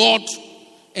of the Lord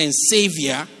and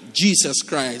Savior, Jesus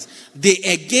Christ, they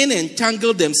again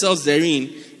entangle themselves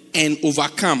therein and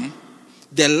overcome,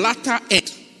 the latter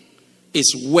end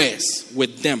is worse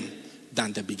with them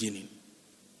than the beginning.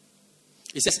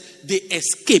 It says they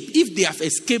escape. If they have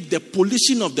escaped the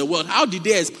pollution of the world, how did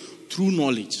they escape? Through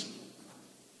knowledge.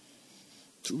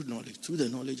 Through knowledge. Through the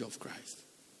knowledge of Christ.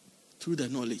 Through the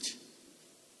knowledge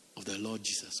of the Lord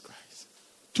Jesus Christ.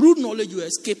 Through knowledge, you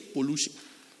escape pollution.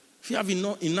 If you have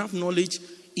enough knowledge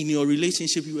in your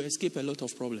relationship, you escape a lot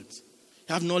of problems.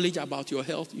 You have knowledge about your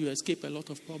health, you escape a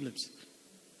lot of problems.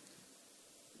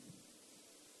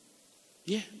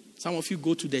 Yeah, some of you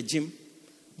go to the gym,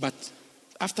 but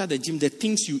after the gym, the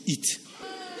things you eat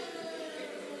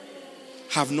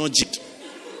have not jigged.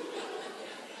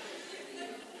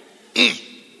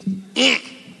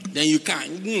 Then you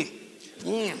can't.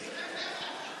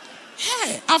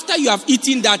 Hey, after you have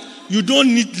eaten that, you don't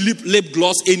need lip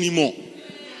gloss anymore.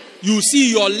 You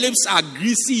see your lips are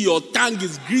greasy, your tongue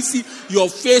is greasy, your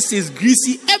face is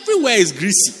greasy, everywhere is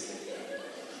greasy.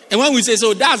 And when we say,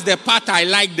 so that's the part I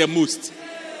like the most.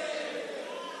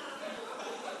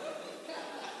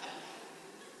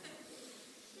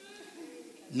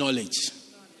 Knowledge.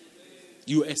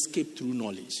 You escape through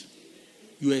knowledge.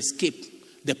 You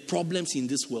escape the problems in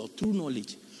this world through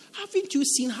knowledge. Haven't you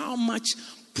seen how much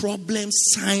problems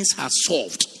science has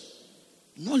solved?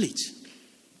 Knowledge.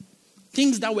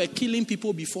 Things that were killing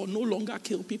people before no longer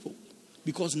kill people.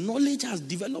 Because knowledge has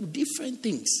developed different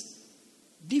things.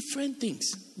 Different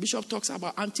things. Bishop talks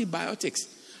about antibiotics.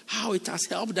 How it has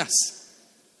helped us.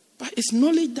 But it's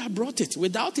knowledge that brought it.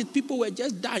 Without it, people were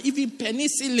just dying. Even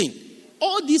penicillin.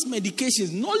 All these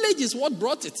medications. Knowledge is what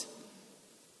brought it.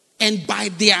 And by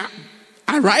their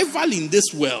arrival in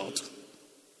this world,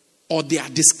 or their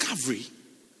discovery,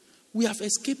 we have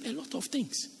escaped a lot of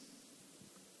things.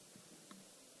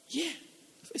 Yeah.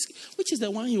 Which is the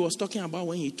one he was talking about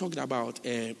when he talked about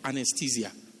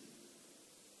anesthesia.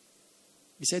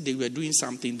 He said they were doing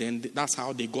something, then that's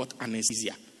how they got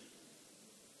anesthesia.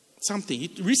 Something.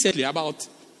 Recently, about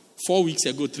 4 weeks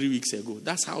ago, 3 weeks ago,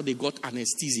 that's how they got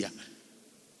anesthesia.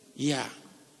 Yeah.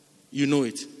 You know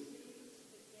it.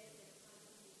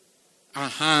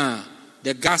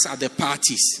 The gas at the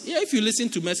parties. Yeah, if you listen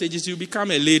to messages, you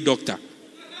become a lay doctor.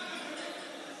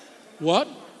 What?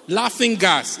 Laughing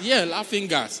gas. Yeah, laughing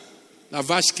gas. La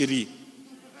vache qui rit.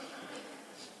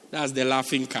 That's the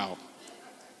laughing cow.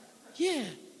 Yeah.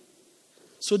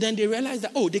 So then they realize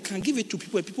that, they can give it to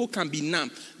people. People can be numb.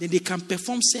 Then they can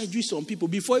perform surgeries on people.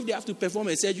 Before, if they have to perform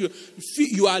a surgery,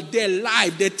 you are there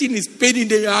live. The thing is paining.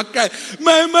 Then you are crying,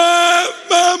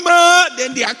 Mama.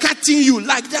 Then they are cutting you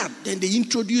like that. Then they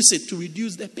introduce it to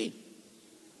reduce the pain.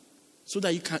 So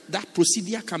that that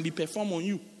procedure can be performed on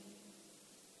you.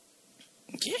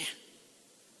 Okay.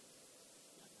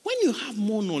 When you have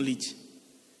more knowledge,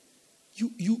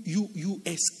 you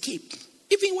escape.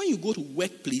 Even when you go to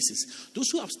workplaces, those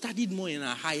who have studied more and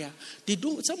are higher, they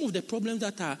don't. Some of the problems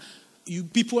that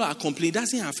people are complaining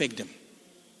doesn't affect them.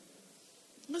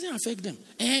 Doesn't affect them.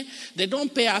 They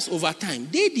don't pay us overtime.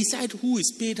 They decide who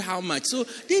is paid how much, so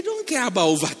they don't care about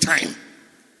overtime.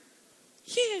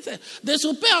 Yes, they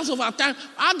should pay us overtime.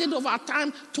 I did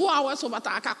overtime, 2 hours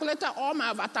overtime. I calculated all my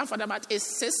overtime for them, but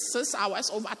it's 6 hours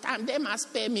overtime. They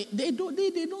must pay me. They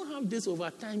don't have this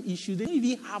overtime issue. They don't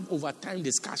even have overtime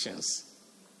discussions.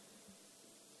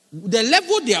 The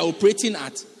level they are operating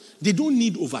at, they don't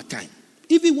need overtime.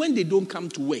 Even when they don't come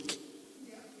to work,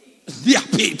 they are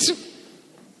paid.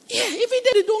 Yeah, even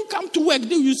if they don't come to work,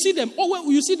 you see them.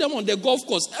 You see them on the golf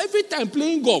course every time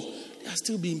playing golf. They are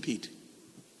still being paid.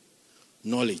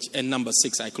 Knowledge. And number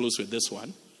 6, I close with this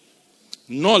one.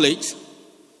 Knowledge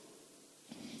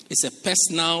is a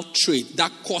personal trait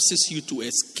that causes you to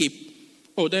escape.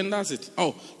 Then that's it.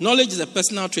 Knowledge is a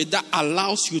personal trait that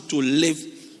allows you to live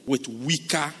with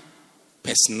weaker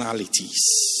personalities.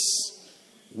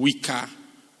 Weaker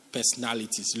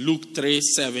personalities. Luke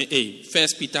 3:7. 1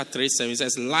 Peter 3:7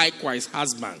 says, likewise,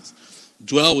 husbands,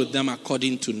 dwell with them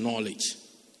according to knowledge,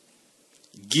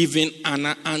 giving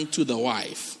honor unto the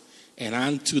wife, and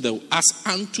unto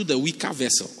the weaker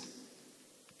vessel,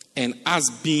 and as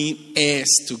being heirs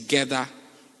together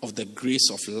of the grace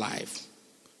of life,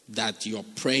 that your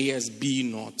prayers be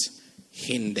not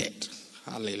hindered.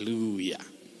 Hallelujah.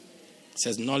 It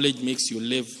says knowledge makes you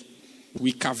live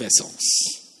weaker vessels.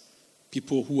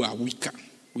 People who are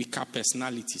weaker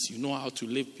personalities. You know how to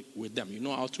live with them. You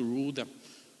know how to rule them.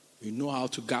 You know how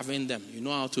to govern them. You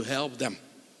know how to help them.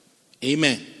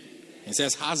 Amen. It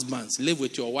says, husbands, live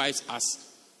with your wives as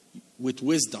with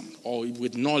wisdom or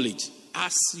with knowledge,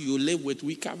 as you live with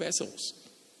weaker vessels.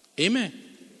 Amen.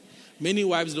 Many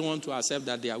wives don't want to accept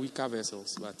that they are weaker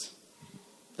vessels, but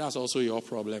that's also your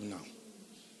problem now.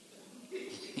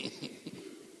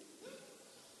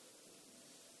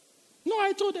 No,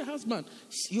 I told the husband,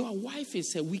 your wife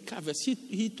is a weaker vessel.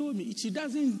 He told me she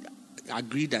doesn't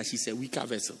agree that she's a weaker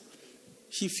vessel.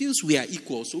 She feels we are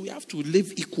equal, so we have to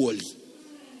live equally.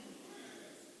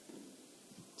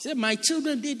 He said, my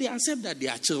children, they accept that they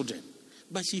are children.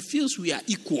 but she feels we are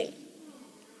equal.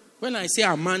 When I say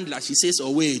Amandla, she says,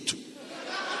 oh, wait.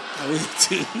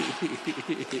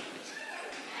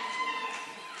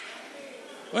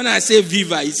 When I say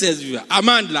Viva, he says Viva.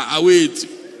 Amandla, I wait.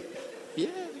 Yeah.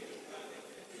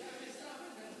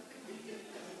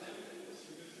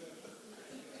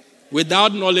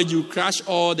 Without knowledge, you crush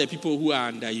all the people who are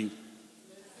under you.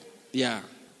 Yeah.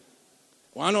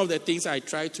 One of the things I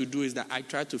try to do is that I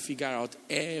try to figure out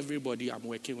everybody I'm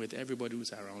working with, everybody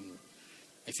who's around me.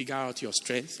 I figure out your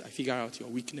strengths. I figure out your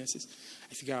weaknesses.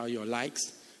 I figure out your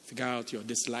likes. I figure out your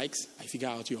dislikes. I figure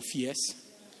out your fears.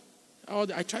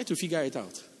 I try to figure it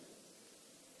out.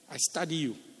 I study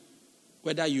you,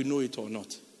 whether you know it or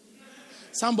not.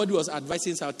 Somebody was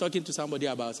advising, so I was talking to somebody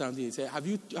about something. He said, have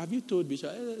you told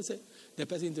Bishop? I said, the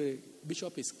person told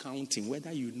Bishop is counting,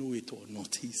 whether you know it or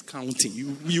not. He's counting.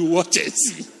 You watch it.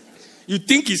 See. You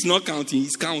think he's not counting,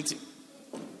 he's counting.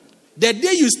 The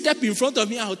day you step in front of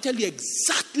me, I'll tell you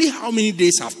exactly how many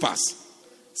days have passed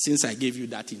since I gave you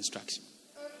that instruction.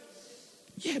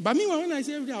 Yeah, but meanwhile, when I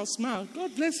say every day, I'll smile.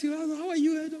 God bless you. How are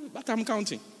you? But I'm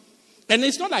counting. And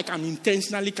it's not like I'm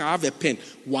intentionally can have a pen.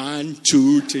 1,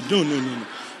 2, 3. No.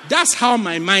 That's how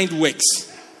my mind works.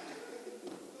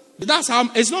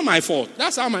 It's not my fault.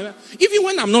 That's how even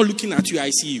when I'm not looking at you,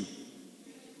 I see you.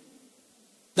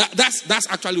 That's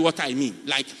actually what I mean.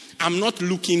 Like, I'm not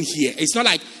looking here. It's not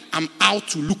like I'm out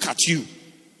to look at you.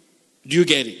 Do you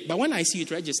get it? But when I see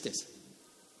it, registers.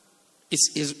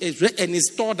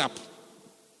 It's stored up.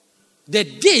 The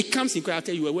day it comes in, I'll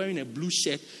tell you, were wearing a blue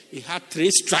shirt. It had 3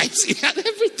 stripes. It had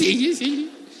everything. You see?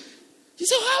 You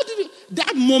say, how did it?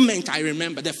 That moment I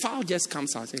remember, the file just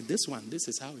comes out and says, this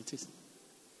is how it is.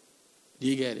 Do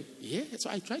you get it? Yeah. So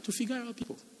I try to figure out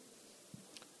people.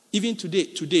 Even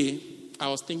today, I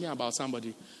was thinking about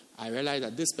somebody. I realized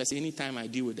that this person, anytime I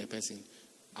deal with the person,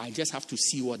 I just have to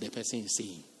see what the person is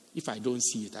saying. If I don't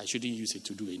see it, I shouldn't use it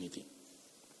to do anything.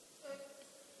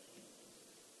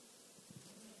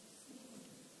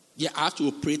 Yeah, I have to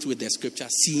operate with the scripture,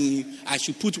 seeing, I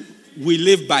should put, we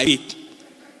live by faith.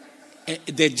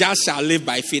 The just shall live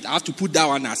by faith. I have to put that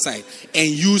one aside and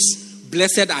use,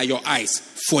 blessed are your eyes,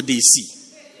 for they see.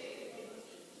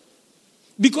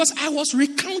 Because I was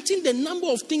recounting the number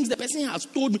of things the person has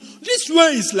told me. This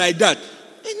one is like that. And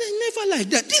I never like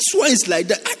that. This one is like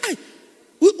that.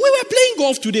 We were playing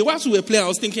golf today. Whilst we were playing, I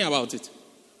was thinking about it.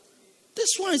 This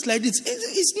one is like this.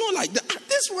 It's not like that.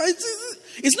 This one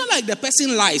it's not like the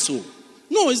person lies. So.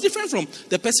 No, it's different from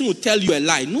the person who tell you a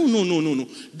lie. No.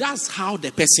 That's how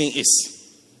the person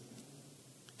is.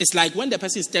 It's like when the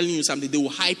person is telling you something, they will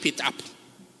hype it up.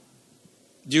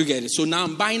 Do you get it? So now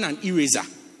I'm buying an eraser.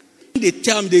 They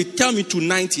tell me to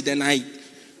 90, then I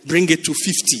bring it to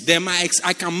 50. Then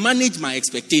I can manage my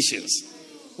expectations.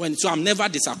 So I'm never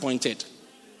disappointed.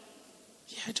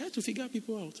 Yeah, I try to figure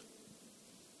people out.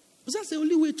 Because that's the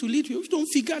only way to lead you. If you don't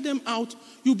figure them out,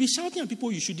 you'll be shouting at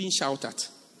people you shouldn't shout at.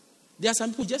 There are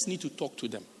some people, just need to talk to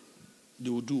them.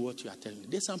 They will do what you are telling them.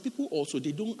 There's some people also,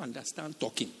 they don't understand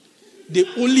talking. They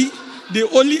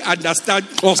only understand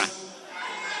talking.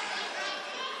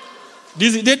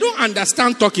 They don't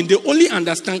understand talking. They only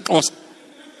understand us.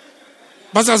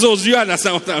 Pastor Zos, you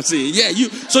understand what I'm saying? Yeah,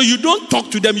 so you don't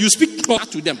talk to them, you speak closer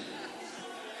to them.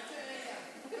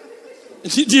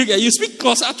 You speak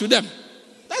closer to them.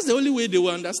 That's the only way they will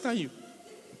understand you.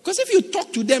 Because if you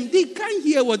talk to them, they can't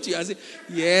hear what you are saying.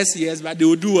 Yes, but they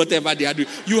will do whatever they are doing.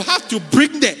 You have to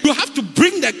bring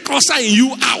the closer in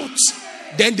you out.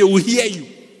 Then they will hear you.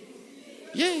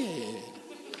 Yeah.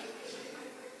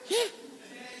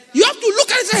 You have to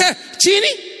look and say, hey, Chini,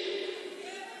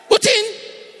 put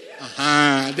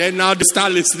in. Then now they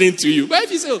start listening to you. But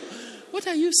if you say, what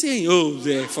are you saying? Oh,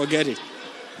 forget it.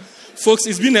 Folks,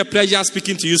 it's been a pleasure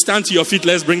speaking to you. Stand to your feet.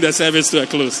 Let's bring the service to a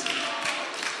close.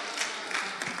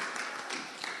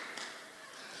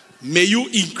 May you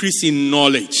increase in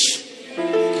knowledge.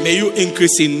 May you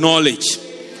increase in knowledge.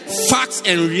 Facts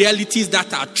and realities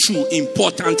that are true,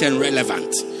 important, and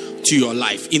relevant to your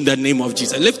life in the name of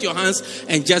Jesus. Lift your hands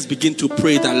and just begin to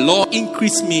pray that, Lord,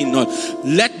 increase me in knowledge.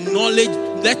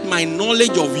 Let my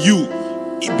knowledge of you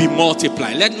be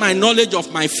multiplied. Let my knowledge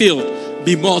of my field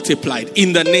be multiplied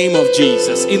in the name of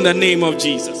Jesus. In the name of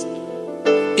Jesus.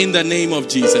 In the name of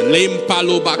Jesus. Lem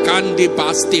palo bakande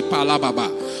paste palababa.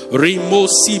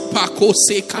 Rimosi pako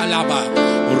se kalaba.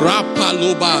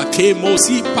 Rapaloba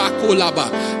kemosi pakolaba.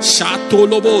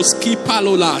 Shatolobos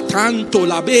kipalola. Tanto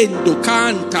labendo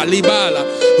canta libala.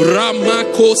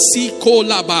 Ramako siko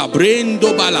laba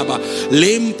brendo balaba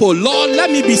lempo. Lord, let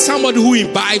me be somebody who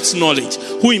imbibes knowledge,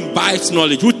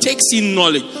 who takes in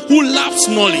knowledge, who loves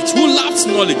knowledge,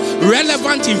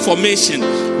 relevant information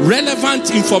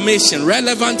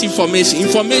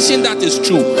that is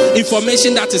true,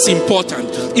 information that is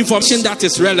important, information that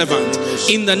is relevant.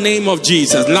 In the name of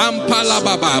Jesus. Lampala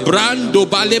baba brando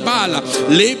balebala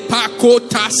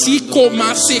lepakota siko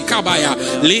masekabaya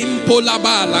limpo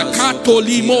labala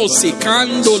katolimo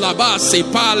sekando labase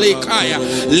pale kaya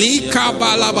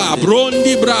likabalaba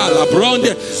brondi brala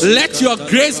bronde. Let your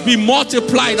grace be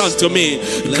multiplied unto me.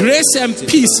 Grace and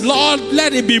peace, Lord,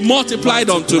 let it be multiplied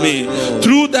unto me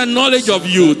through the knowledge of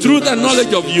you,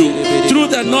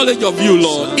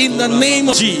 Lord, in the name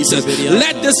of Jesus.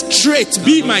 Let this trait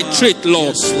be my trait,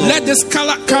 Lord. Let this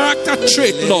character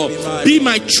trait, Lord, be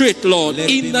my trait, Lord,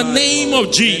 in the name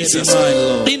of Jesus.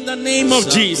 In the name of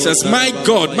Jesus, my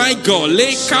God,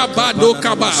 leka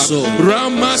badokaba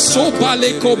rama sopa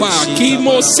lekoba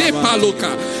kimo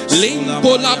sepaloka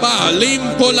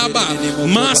limpolaba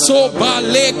maso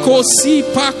baleko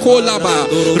sipakolaba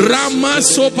rama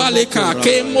sopa leka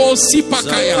kemo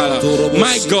sipakaya.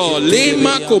 My God,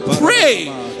 lemako,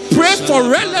 pray for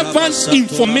relevant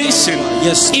information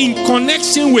in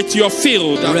connection with your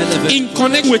field, in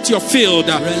connection with your field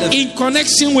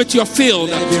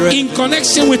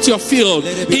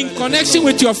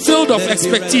of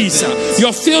expertise,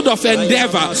 your field of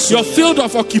endeavor, your field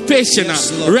of occupation,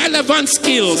 relevant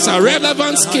skills,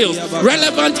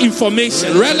 relevant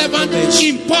information,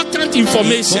 important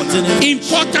information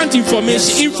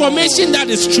that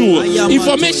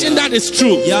is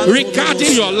true,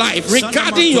 regarding your life,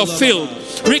 regarding your field,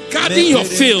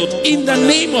 in the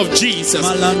name of Jesus.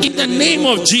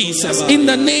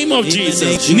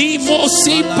 Nimo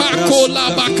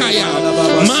sipakola bakaya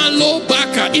malo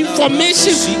baka.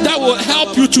 Information that will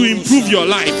help you to improve your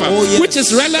life, which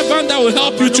is relevant, that will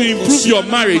help you to improve your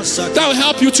marriage, that will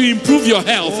help you to improve your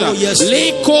health.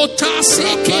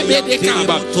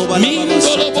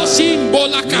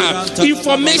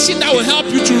 Information that will help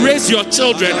you to raise your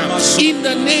children in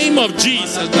the name of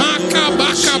Jesus.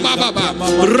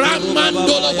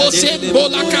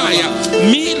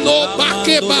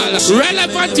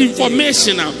 Relevant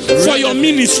information for your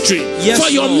ministry,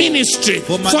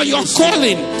 for your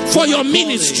calling, for your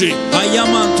ministry.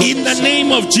 In the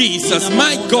name of Jesus,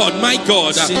 my God.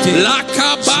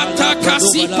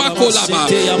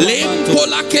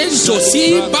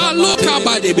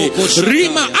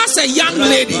 Rima, as a young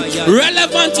lady,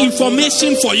 relevant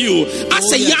information for you.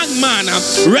 As a young man,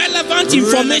 relevant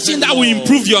information that will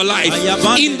improve your life.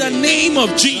 In the name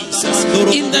of Jesus.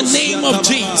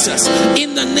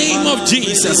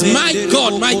 My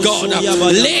God.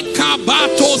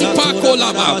 Lekabatos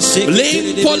pakolaba.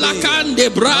 Lempolakande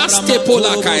braste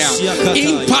polakaya.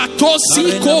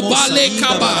 Impatosiko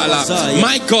balekabala.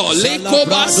 My God.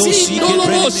 Lekobasi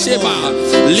nolobosheba.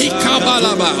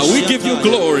 Likabalaba. We give you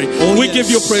glory. We give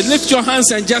you praise. Lift your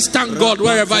hands and just thank God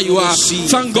wherever you are.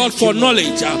 Thank God for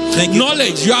knowledge.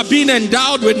 Knowledge. You are being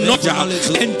endowed with knowledge.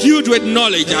 Endued with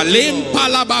knowledge.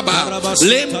 Lempalababa.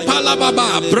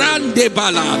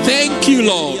 Brandebala. Thank you,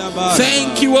 Lord.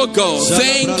 Thank you, O God.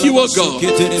 Thank you,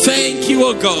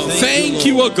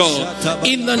 O God.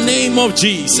 In the name of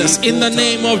Jesus.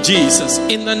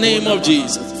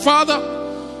 Father,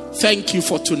 thank you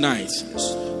for tonight.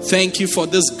 Thank you for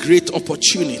this great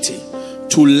opportunity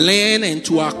to learn and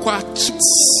to acquire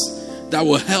tips that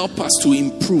will help us to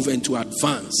improve and to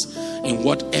advance in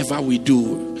whatever we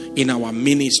do, in our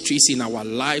ministries, in our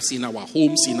lives, in our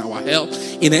homes, in our health,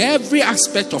 in every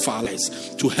aspect of our lives,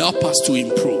 to help us to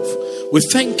improve. We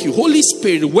thank you. Holy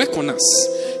Spirit, work on us.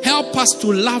 Help us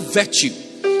to love virtue.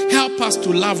 Help us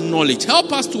to love knowledge.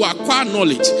 Help us to acquire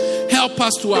knowledge. Help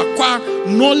us to acquire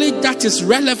knowledge that is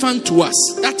relevant to us,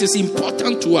 that is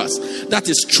important to us, that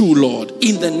is true, Lord,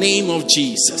 in the name of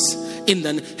Jesus.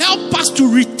 Help us to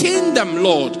retain them,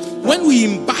 Lord. When we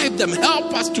imbibe them,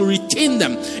 help us to retain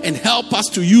them and help us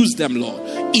to use them, Lord,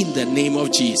 in the name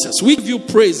of Jesus. We give you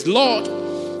praise, Lord.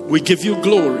 We give you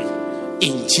glory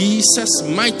in Jesus'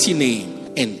 mighty name.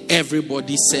 And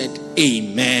everybody said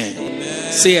amen.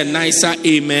 Say a nicer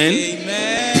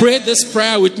amen. Pray this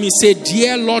prayer with me. Say,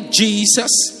 dear Lord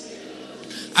Jesus,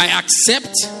 I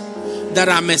accept that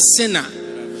I'm a sinner.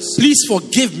 Please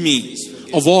forgive me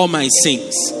of all my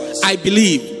sins. I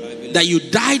believe that you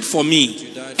died for me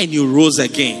and you rose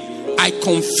again. I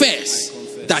confess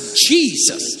that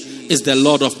Jesus is the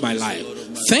Lord of my life.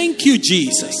 Thank you,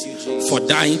 Jesus, for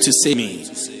dying to save me.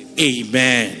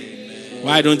 Amen.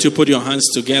 Why don't you put your hands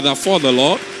together for the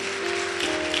Lord?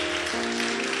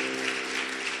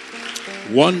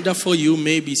 Wonderful. You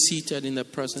may be seated in the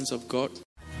presence of God.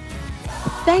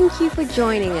 Thank you for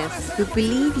joining us. We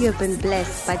believe you have been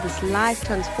blessed by this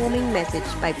life-transforming message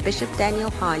by Bishop Daniel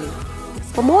Harley.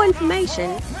 For more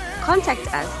information, contact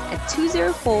us at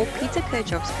 204 Peter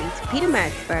Kirchhoff Street,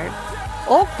 Pietermaritzburg,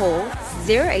 or call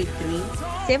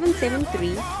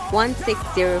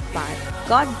 083-773-1605.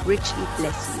 God richly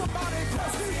bless you.